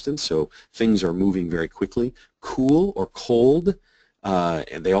resistance, so things are moving very quickly, cool or cold,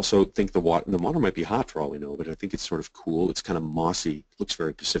 and they also think the water might be hot for all we know, but I think it's sort of cool. It's kind of mossy. It looks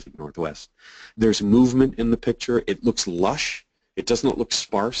very Pacific Northwest. There's movement in the picture. It looks lush. It does not look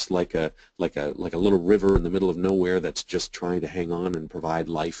sparse like a little river in the middle of nowhere that's just trying to hang on and provide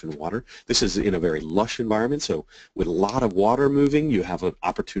life and water. This is in a very lush environment. So with a lot of water moving, you have an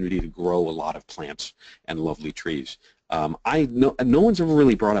opportunity to grow a lot of plants and lovely trees. No one's ever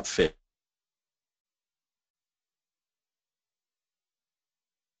really brought up fish.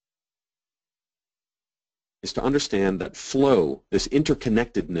 Is to understand that flow, this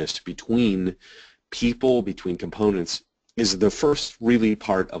interconnectedness between people, between components, is the first really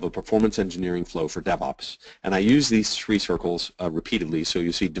part of a performance engineering flow for DevOps. And I use these three circles repeatedly. So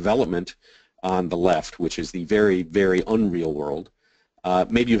you see development on the left, which is the very, very unreal world.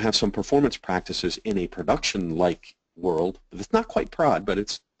 Maybe you have some performance practices in a production-like world. It's not quite prod, but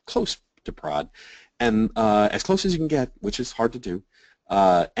it's close to prod. And as close as you can get, which is hard to do.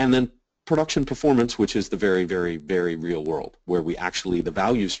 And then production performance, which is the very, very, very real world, where we actually, the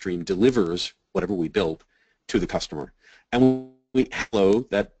value stream delivers whatever we build to the customer. And we have a flow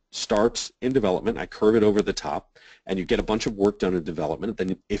that starts in development, I curve it over the top, and you get a bunch of work done in development.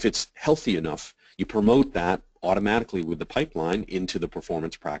 Then if it's healthy enough, you promote that automatically with the pipeline into the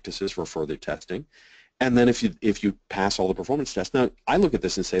performance practices for further testing. And then if you pass all the performance tests, now I look at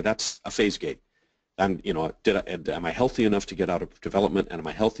this and say that's a phase gate. Am I healthy enough to get out of development, and am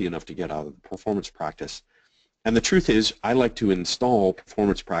I healthy enough to get out of the performance practice? And the truth is, I like to install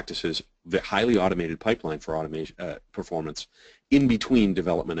performance practices, the highly automated pipeline for automation performance, in between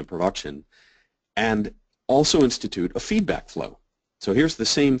development and production, and also institute a feedback flow. So here's the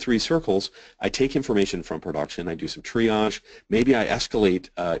same three circles. I take information from production, I do some triage, maybe I escalate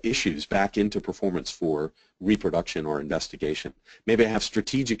issues back into performance for reproduction or investigation. Maybe I have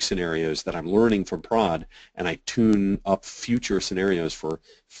strategic scenarios that I'm learning from prod, and I tune up future scenarios for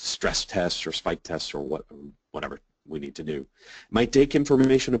stress tests or spike tests or whatever we need to do. Might take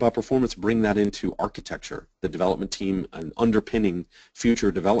information about performance, bring that into architecture, the development team, and underpinning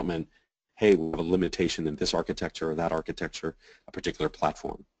future development. Hey, we have a limitation in this architecture or that architecture, a particular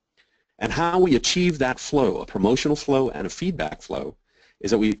platform. And how we achieve that flow, a promotional flow and a feedback flow, is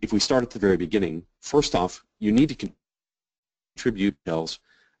that if we start at the very beginning, first off, you need to contribute details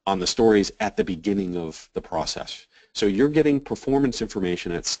on the stories at the beginning of the process. So you're getting performance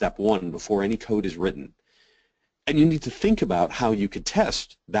information at step one before any code is written. And you need to think about how you could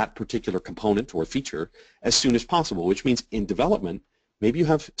test that particular component or feature as soon as possible, which means in development, maybe you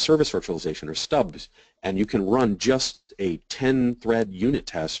have service virtualization or stubs, and you can run just a 10-thread unit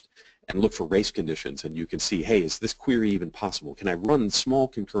test and look for race conditions, and you can see, hey, is this query even possible? Can I run small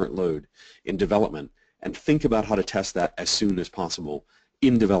concurrent load in development and think about how to test that as soon as possible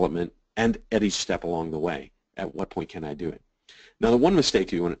in development and at each step along the way? At what point can I do it? Now, the one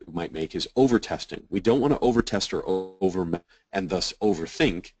mistake you might make is over-testing. We don't want to over-test or and thus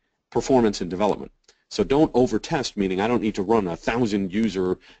overthink performance in development. So don't over-test, meaning I don't need to run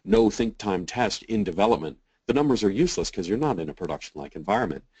 1,000-user no think time test in development. The numbers are useless because you're not in a production-like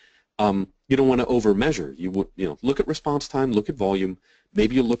environment. You don't want to over-measure. You look at response time, look at volume.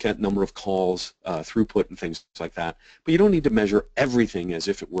 Maybe you look at number of calls, throughput, and things like that. But you don't need to measure everything as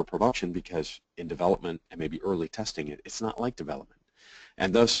if it were production, because in development and maybe early testing, it's not like development.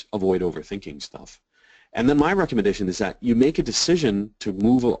 And thus avoid overthinking stuff. And then my recommendation is that you make a decision to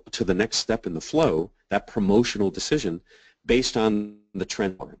move to the next step in the flow, that promotional decision, based on the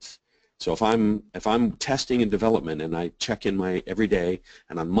trend lines. So if I'm testing in development and I check in my every day,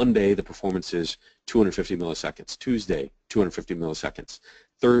 and on Monday the performance is 250 milliseconds, Tuesday 250 milliseconds,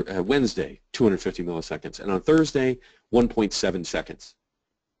 Wednesday 250 milliseconds, and on Thursday 1.7 seconds.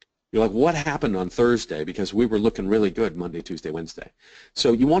 You're like, what happened on Thursday? Because we were looking really good Monday, Tuesday, Wednesday.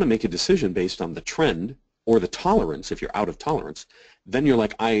 So you want to make a decision based on the trend or the tolerance. If you're out of tolerance, then you're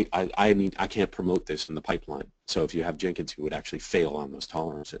like, I can't promote this in the pipeline. So if you have Jenkins, you would actually fail on those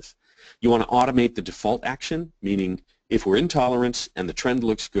tolerances. You want to automate the default action, meaning if we're in tolerance and the trend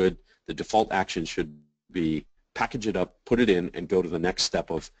looks good, the default action should be package it up, put it in, and go to the next step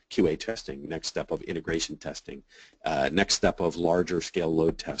of QA testing, next step of integration testing, next step of larger scale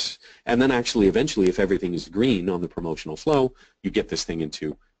load tests. And then actually eventually, if everything is green on the promotional flow, you get this thing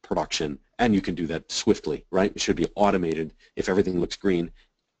into production, and you can do that swiftly, right? It should be automated if everything looks green.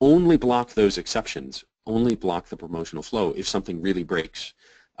 Only block those exceptions, only block the promotional flow if something really breaks.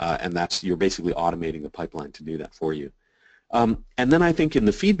 And you're basically automating the pipeline to do that for you. And then I think in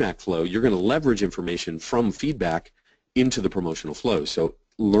the feedback flow, you're going to leverage information from feedback into the promotional flow. So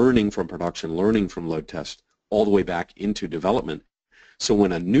learning from production, learning from load test, all the way back into development. So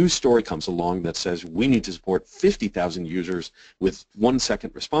when a new story comes along that says we need to support 50,000 users with 1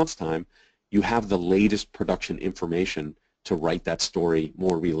 second response time, you have the latest production information to write that story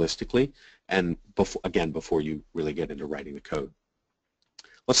more realistically, and before you really get into writing the code.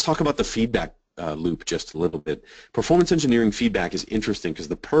 Let's talk about the feedback loop just a little bit. Performance engineering feedback is interesting because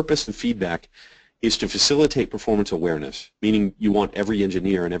the purpose of feedback is to facilitate performance awareness, meaning you want every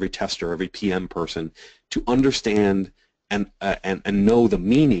engineer and every tester, every PM person to understand and know the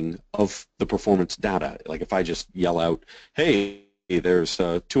meaning of the performance data. Like if I just yell out, hey, there's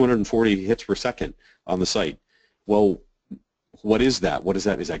 240 hits per second on the site. Well, what is that? What is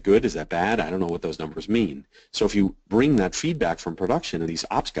that? Is that good? Is that bad? I don't know what those numbers mean. So if you bring that feedback from production, and these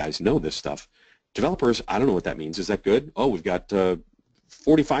ops guys know this stuff, developers, I don't know what that means. Is that good? Oh, we've got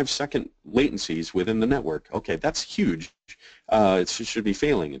 45-second latencies within the network. Okay, that's huge. It should be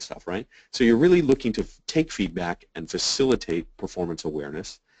failing and stuff, right? So you're really looking to take feedback and facilitate performance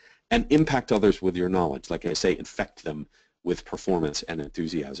awareness and impact others with your knowledge. Like I say, infect them with performance and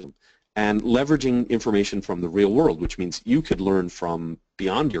enthusiasm. And leveraging information from the real world, which means you could learn from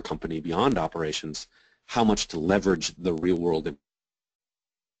beyond your company, beyond operations, how much to leverage the real world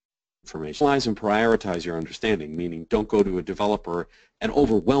information. Analyze and prioritize your understanding, meaning don't go to a developer and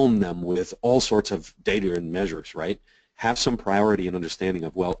overwhelm them with all sorts of data and measures, right? Have some priority and understanding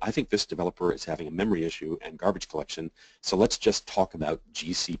of, well, I think this developer is having a memory issue and garbage collection, so let's just talk about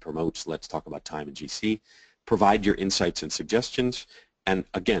GC promotes, let's talk about time in GC, provide your insights and suggestions, and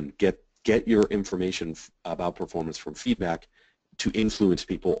again, get your information about performance from feedback to influence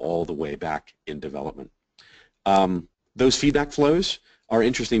people all the way back in development. Those feedback flows, are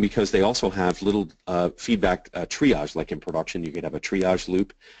interesting because they also have little feedback triage, like in production you could have a triage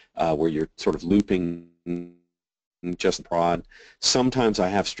loop where you're sort of looping just prod. Sometimes I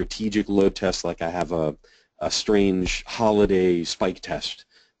have strategic load tests, like I have a strange holiday spike test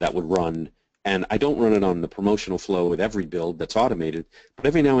that would run, and I don't run it on the promotional flow with every build that's automated, but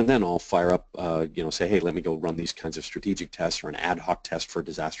every now and then I'll fire up, say, hey, let me go run these kinds of strategic tests or an ad hoc test for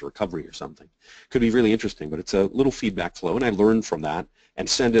disaster recovery or something. Could be really interesting, but it's a little feedback flow, and I learn from that and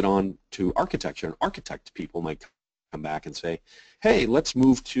send it on to architecture, and architect people might come back and say, hey, let's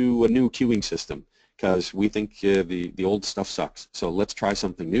move to a new queuing system because we think the old stuff sucks. So let's try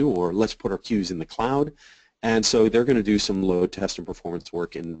something new, or let's put our queues in the cloud. And so they're going to do some load test and performance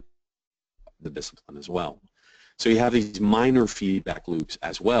work in the discipline as well. So you have these minor feedback loops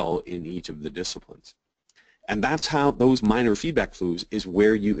as well in each of the disciplines. And that's how those minor feedback loops is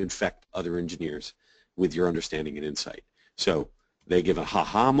where you infect other engineers with your understanding and insight. So they give a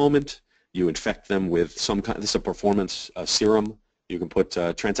ha-ha moment, you infect them with some kind, this is a performance serum. You can put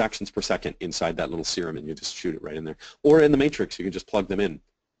transactions per second inside that little serum and you just shoot it right in there. Or in the matrix, you can just plug them in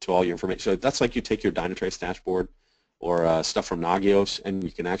to all your information. So that's like you take your Dynatrace dashboard or stuff from Nagios, and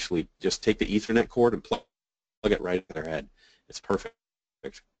you can actually just take the Ethernet cord and plug it right in their head. It's perfect.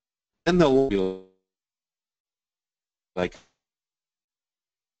 And they'll be like,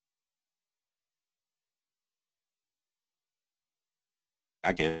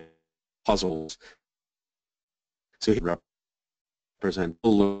 again, puzzles. So he represent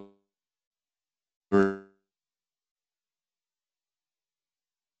learning.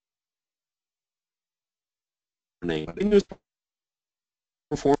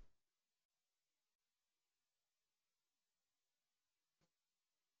 Perform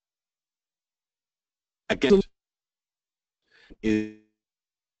again is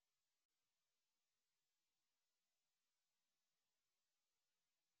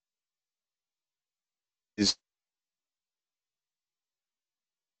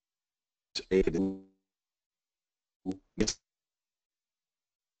a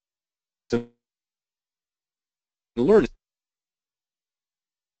learn.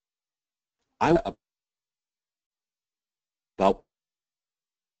 I about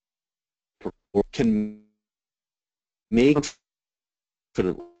or can make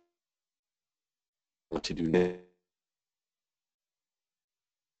confident what to do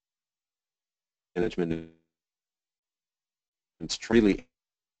management. It's really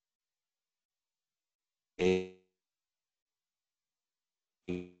a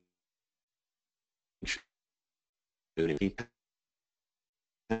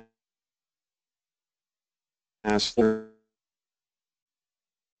as for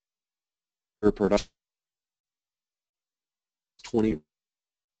production 20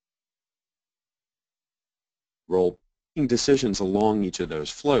 role making decisions along each of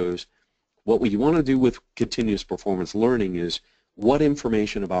those flows. What we want to do with continuous performance learning is what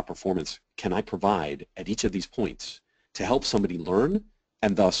information about performance can I provide at each of these points to help somebody learn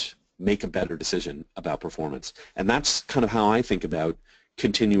and thus make a better decision about performance. And that's kind of how I think about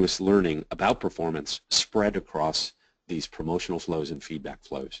continuous learning about performance spread across these promotional flows and feedback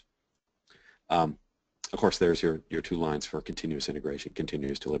flows. Of course, there's your two lines for continuous integration,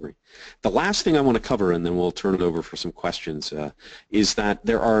 continuous delivery. The last thing I want to cover, and then we'll turn it over for some questions, is that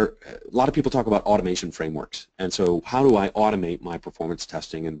there are a lot of people talk about automation frameworks. And so how do I automate my performance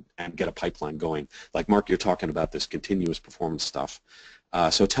testing and get a pipeline going? Like, Mark, you're talking about this continuous performance stuff.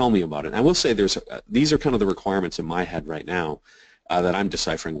 So tell me about it. And I will say these are kind of the requirements in my head right now that I'm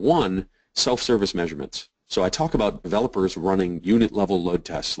deciphering. One, self-service measurements. So I talk about developers running unit-level load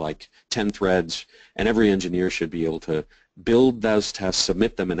tests like 10 threads, and every engineer should be able to build those tests,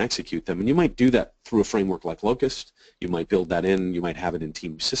 submit them, and execute them. And you might do that through a framework like Locust. You might build that in. You might have it in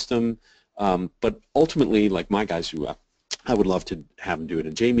Team System. But ultimately, like my guys who I would love to have them do it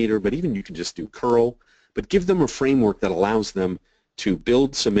in JMeter, but even you can just do curl. But give them a framework that allows them to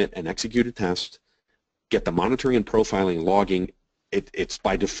build, submit, and execute a test, get the monitoring and profiling and logging. It's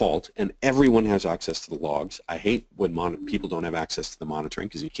by default, and everyone has access to the logs. I hate when people don't have access to the monitoring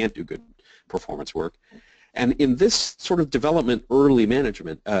because you can't do good performance work. And in this sort of development early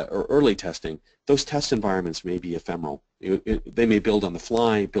management or early testing, those test environments may be ephemeral. They may build on the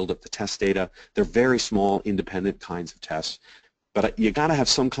fly, build up the test data. They're very small, independent kinds of tests. But you got to have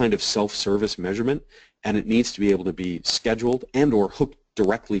some kind of self-service measurement, and it needs to be able to be scheduled and or hooked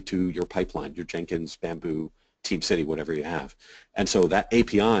directly to your pipeline, your Jenkins, Bamboo, Team City, whatever you have. And so that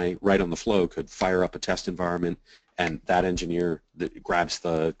API right on the flow could fire up a test environment, and that engineer that grabs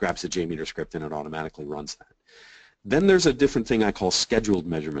the JMeter script and it automatically runs that. Then there's a different thing I call scheduled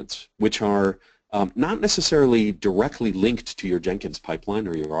measurements, which are not necessarily directly linked to your Jenkins pipeline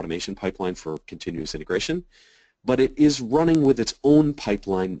or your automation pipeline for continuous integration, but it is running with its own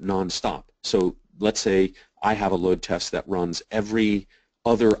pipeline nonstop. So let's say I have a load test that runs every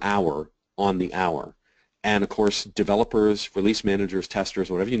other hour on the hour. And of course, developers, release managers,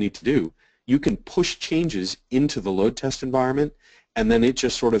 testers, whatever you need to do, you can push changes into the load test environment, and then it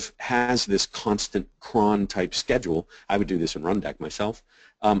just sort of has this constant cron type schedule. I would do this in Rundeck myself.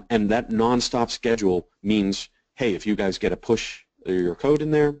 And that nonstop schedule means, hey, if you guys get a push your code in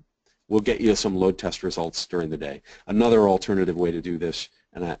there, we'll get you some load test results during the day. Another alternative way to do this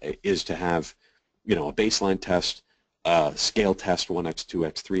is to have, a baseline test, scale test 1x,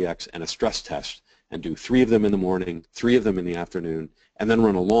 2x, 3x, and a stress test, and do 3 of them in the morning, 3 of them in the afternoon, and then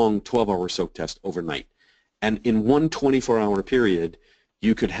run a long 12-hour soak test overnight. And in one 24-hour period,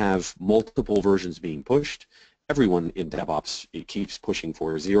 you could have multiple versions being pushed. Everyone in DevOps keeps pushing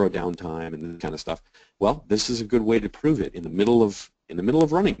for 0 downtime and this kind of stuff. Well, this is a good way to prove it. In the middle of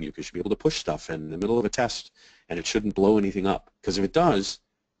running, you should be able to push stuff in the middle of a test, and it shouldn't blow anything up. Because if it does,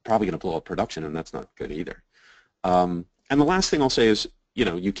 probably going to blow up production, and that's not good either. And the last thing I'll say is,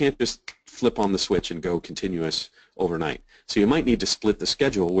 you can't just flip on the switch and go continuous overnight. So you might need to split the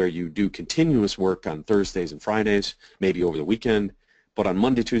schedule where you do continuous work on Thursdays and Fridays, maybe over the weekend, but on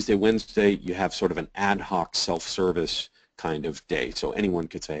Monday, Tuesday, Wednesday, you have sort of an ad hoc self-service kind of day. So anyone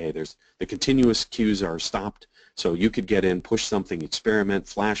could say, hey, the continuous queues are stopped, so you could get in, push something, experiment,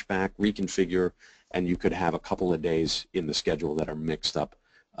 flashback, reconfigure, and you could have a couple of days in the schedule that are mixed up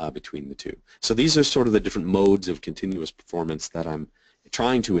between the two. So these are sort of the different modes of continuous performance that I'm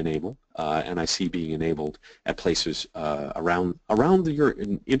trying to enable, and I see being enabled at places around your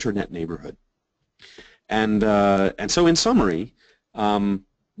internet neighborhood. And so in summary,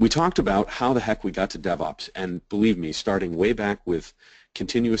 we talked about how the heck we got to DevOps, and believe me, starting way back with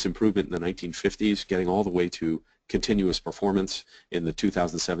continuous improvement in the 1950s, getting all the way to continuous performance in the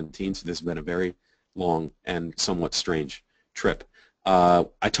 2017s, so this has been a very long and somewhat strange trip.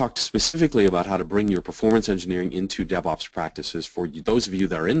 I talked specifically about how to bring your performance engineering into DevOps practices for those of you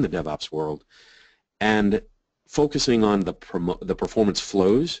that are in the DevOps world, and focusing on the performance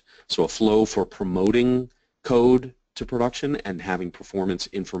flows, so a flow for promoting code to production and having performance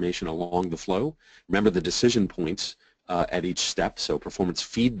information along the flow. Remember the decision points at each step, so performance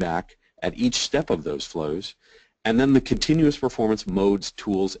feedback at each step of those flows, and then the continuous performance modes,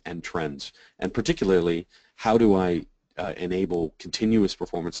 tools, and trends. And particularly, how do I enable continuous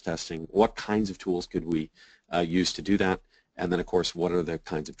performance testing? What kinds of tools could we use to do that? And then, of course, what are the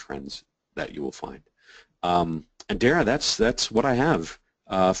kinds of trends that you will find? And Dara, that's what I have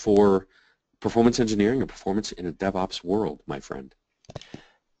for performance engineering or performance in a DevOps world, my friend.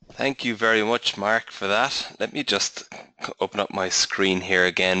 Thank you very much, Mark, for that. Let me just open up my screen here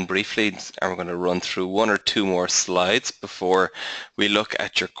again briefly, and we're going to run through 1 or 2 more slides before we look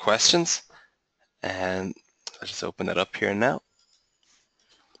at your questions. And I'll just open that up here now.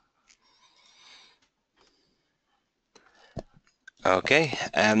 Okay,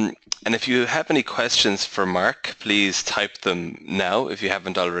 and if you have any questions for Mark, please type them now if you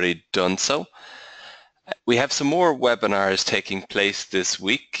haven't already done so. We have some more webinars taking place this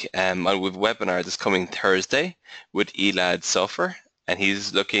week. With webinar this coming Thursday with Elad Sofer, and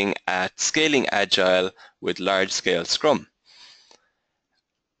he's looking at scaling Agile with large-scale Scrum.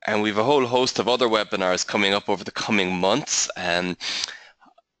 And we have a whole host of other webinars coming up over the coming months. And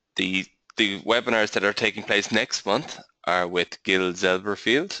the webinars that are taking place next month are with Gil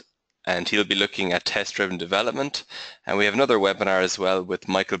Zelberfield, and he'll be looking at test-driven development. And we have another webinar as well with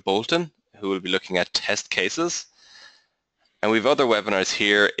Michael Bolton, who will be looking at test cases. And we have other webinars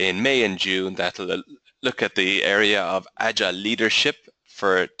here in May and June that will look at the area of Agile leadership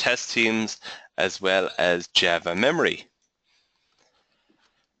for test teams as well as Java memory.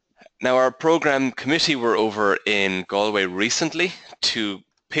 Now, our program committee were over in Galway recently to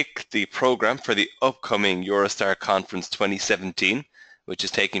pick the program for the upcoming EuroSTAR Conference 2017, which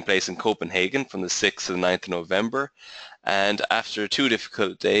is taking place in Copenhagen from the 6th to the 9th of November. And after 2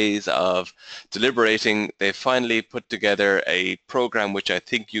 difficult days of deliberating, they finally put together a program which I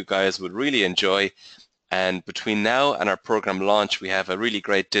think you guys would really enjoy. And between now and our program launch, we have a really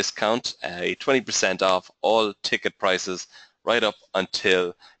great discount, a 20% off all ticket prices right up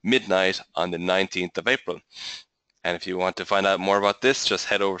until midnight on the 19th of April. And if you want to find out more about this, just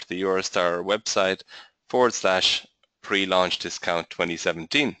head over to the EuroSTAR website /pre-launch discount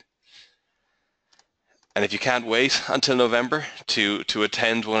 2017. And if you can't wait until November to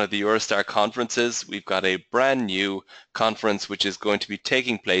attend one of the EuroSTAR conferences, we've got a brand new conference which is going to be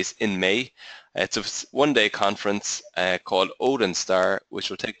taking place in May. It's a one-day conference called EuroSTAR, which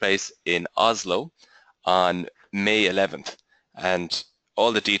will take place in Oslo on May 11th. And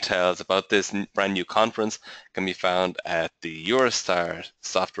all the details about this brand new conference can be found at the EuroSTAR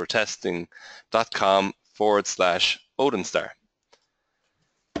software testing.com/EuroSTAR.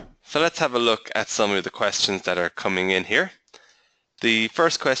 So let's have a look at some of the questions that are coming in here. The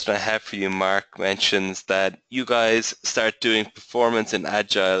first question I have for you, Mark, mentions that you guys start doing performance in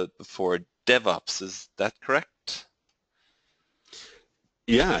Agile before DevOps. Is that correct?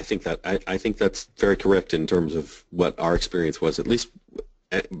 Yeah, I think that's very correct in terms of what our experience was. At least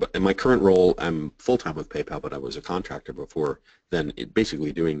in my current role, I'm full-time with PayPal, but I was a contractor before then,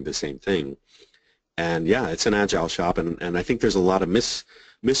 basically doing the same thing. And yeah, it's an Agile shop, and I think there's a lot of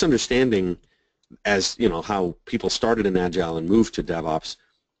misunderstanding as, you know, how people started in Agile and moved to DevOps,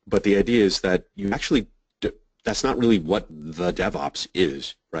 but the idea is that you actually, that's not really what the DevOps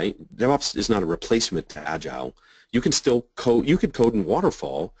is, right? DevOps is not a replacement to Agile. You can still code, you could code in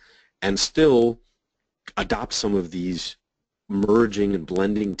Waterfall and still adopt some of these merging and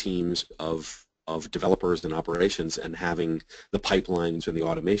blending teams of developers and operations and having the pipelines and the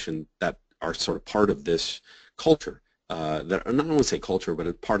automation that are sort of part of this culture. That are not only say culture, but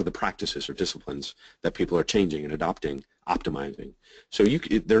a part of the practices or disciplines that people are changing and adopting, optimizing. So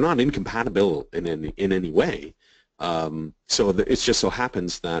they're not incompatible in any way. It just so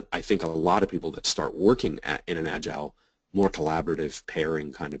happens that I think a lot of people that start working in an Agile, more collaborative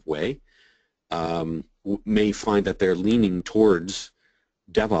pairing kind of way, may find that they're leaning towards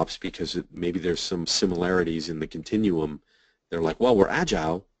DevOps because maybe there's some similarities in the continuum. They're like, well, we're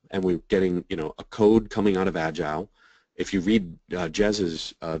Agile and we're getting, you know, a code coming out of Agile. If you read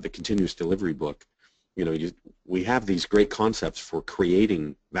Jez's The Continuous Delivery book, you know, we have these great concepts for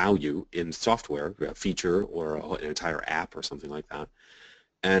creating value in software, a feature or an entire app or something like that.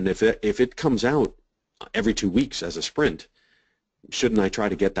 And if it comes out every 2 weeks as a sprint, shouldn't I try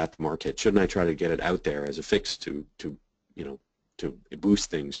to get that to market? Shouldn't I try to get it out there as a fix to you know, to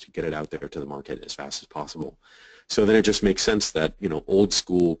boost things, to get it out there to the market as fast as possible? So then it just makes sense that, you know, old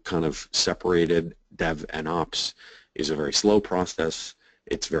school kind of separated dev and ops is a very slow process.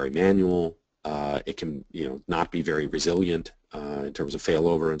 It's very manual. It can, you know, not be very resilient in terms of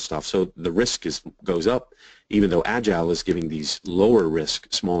failover and stuff. So the risk goes up, even though Agile is giving these lower risk,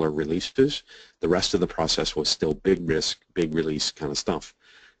 smaller releases. The rest of the process was still big risk, big release kind of stuff.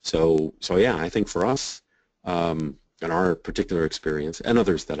 So yeah, I think for us, in our particular experience and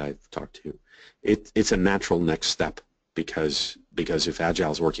others that I've talked to, it's a natural next step. Because if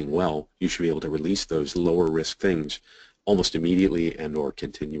Agile is working well, you should be able to release those lower risk things almost immediately and or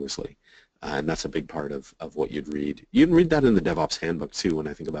continuously. And that's a big part of what you'd read. You'd read that in the DevOps handbook too when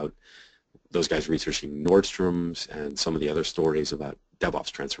I think about those guys researching Nordstrom's and some of the other stories about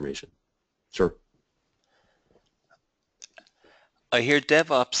DevOps transformation. Sure. I hear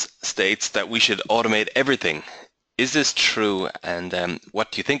DevOps states that we should automate everything. Is this true, and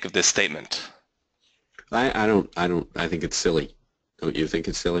what do you think of this statement? I think it's silly. Don't you think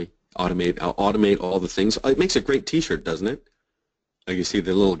it's silly? Automate all the things. It makes a great T-shirt, doesn't it? Like you see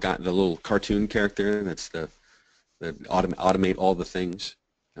the little guy, the little cartoon character. That's the automate all the things.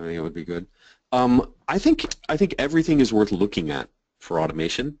 I think it would be good. I think everything is worth looking at for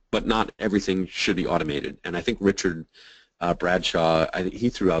automation, but not everything should be automated. And I think Richard Bradshaw, he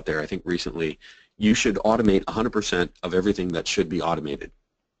threw out there, I think recently, you should automate 100% of everything that should be automated.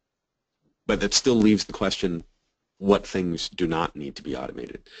 But that still leaves the question, what things do not need to be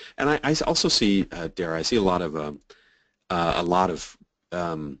automated? And I also see, I see a lot of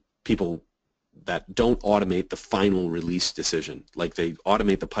people that don't automate the final release decision. Like they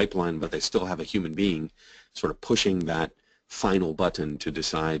automate the pipeline, but they still have a human being sort of pushing that final button to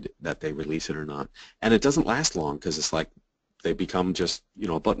decide that they release it or not. And it doesn't last long because it's like they become just, you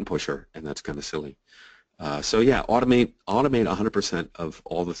know, a button pusher, and that's kind of silly. So yeah, automate 100% of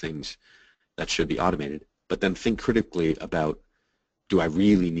all the things that should be automated, but then think critically about, do I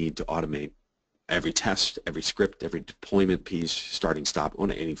really need to automate every test, every script, every deployment piece, starting, stop,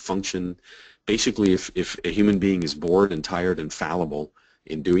 on any function? Basically, if a human being is bored and tired and fallible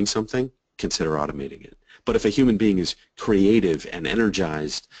in doing something, consider automating it. But if a human being is creative and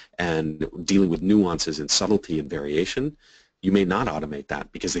energized and dealing with nuances and subtlety and variation, you may not automate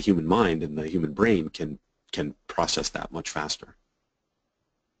that because the human mind and the human brain can process that much faster.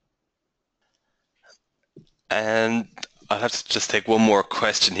 And I'll have to just take one more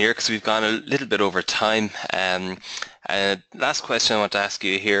question here because we've gone a little bit over time. Last question I want to ask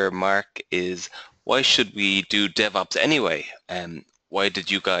you here, Mark, is why should we do DevOps anyway? Why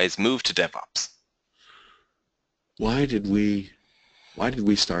did you guys move to DevOps? Why did we why did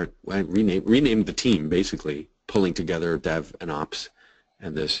we start? Why rename the team basically, pulling together dev and ops,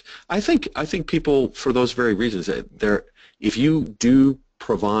 and this. I think people, for those very reasons, if you do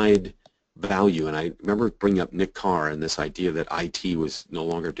provide value, and I remember bringing up Nick Carr and this idea that IT was no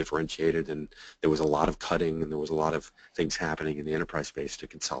longer differentiated, and there was a lot of cutting, and there was a lot of things happening in the enterprise space to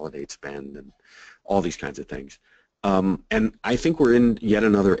consolidate spend and all these kinds of things. And I think we're in yet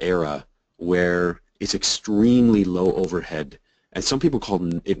another era where it's extremely low overhead, and some people call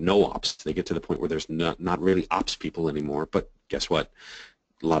it no ops. They get to the point where there's not really ops people anymore, but guess what?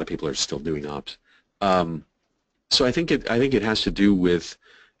 A lot of people are still doing ops. So I think it has to do with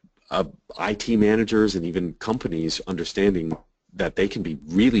IT managers and even companies understanding that they can be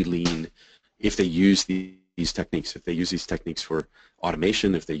really lean if they use these techniques. If they use these techniques for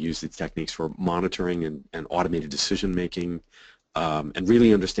automation, if they use these techniques for monitoring and automated decision making, and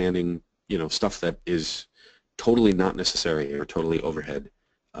really understanding, stuff that is totally not necessary or totally overhead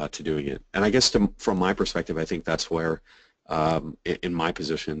to doing it. And I guess from my perspective, I think that's where, in my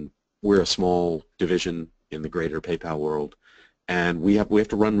position, we're a small division in the greater PayPal world, and we have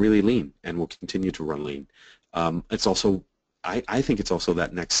to run really lean, and we'll continue to run lean. It's also, I think it's also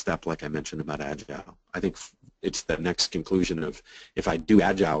that next step, like I mentioned about Agile. I think it's the next conclusion of, if I do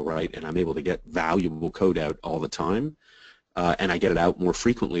Agile right and I'm able to get valuable code out all the time, and I get it out more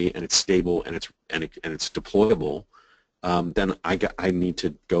frequently, and it's stable, and it's deployable, then I need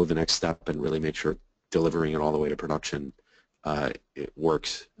to go the next step and really make sure delivering it all the way to production, it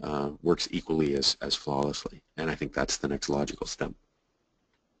works equally as flawlessly. And I think that's the next logical step.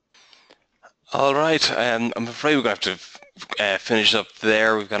 All right, I'm afraid we're going to have to finish up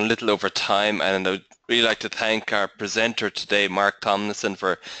there. We've gone a little over time, and I'd really like to thank our presenter today, Mark Tomlinson,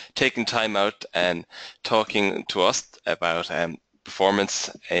 for taking time out and talking to us about performance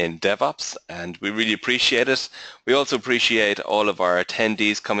in DevOps, and we really appreciate it. We also appreciate all of our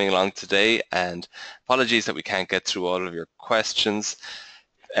attendees coming along today, and apologies that we can't get through all of your questions.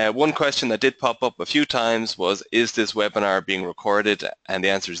 One question that did pop up a few times was, is this webinar being recorded? And the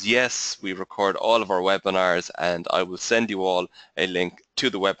answer is yes, we record all of our webinars, and I will send you all a link to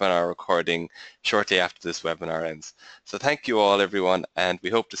the webinar recording shortly after this webinar ends. So thank you all, everyone, and we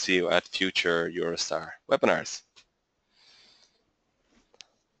hope to see you at future EuroSTAR webinars.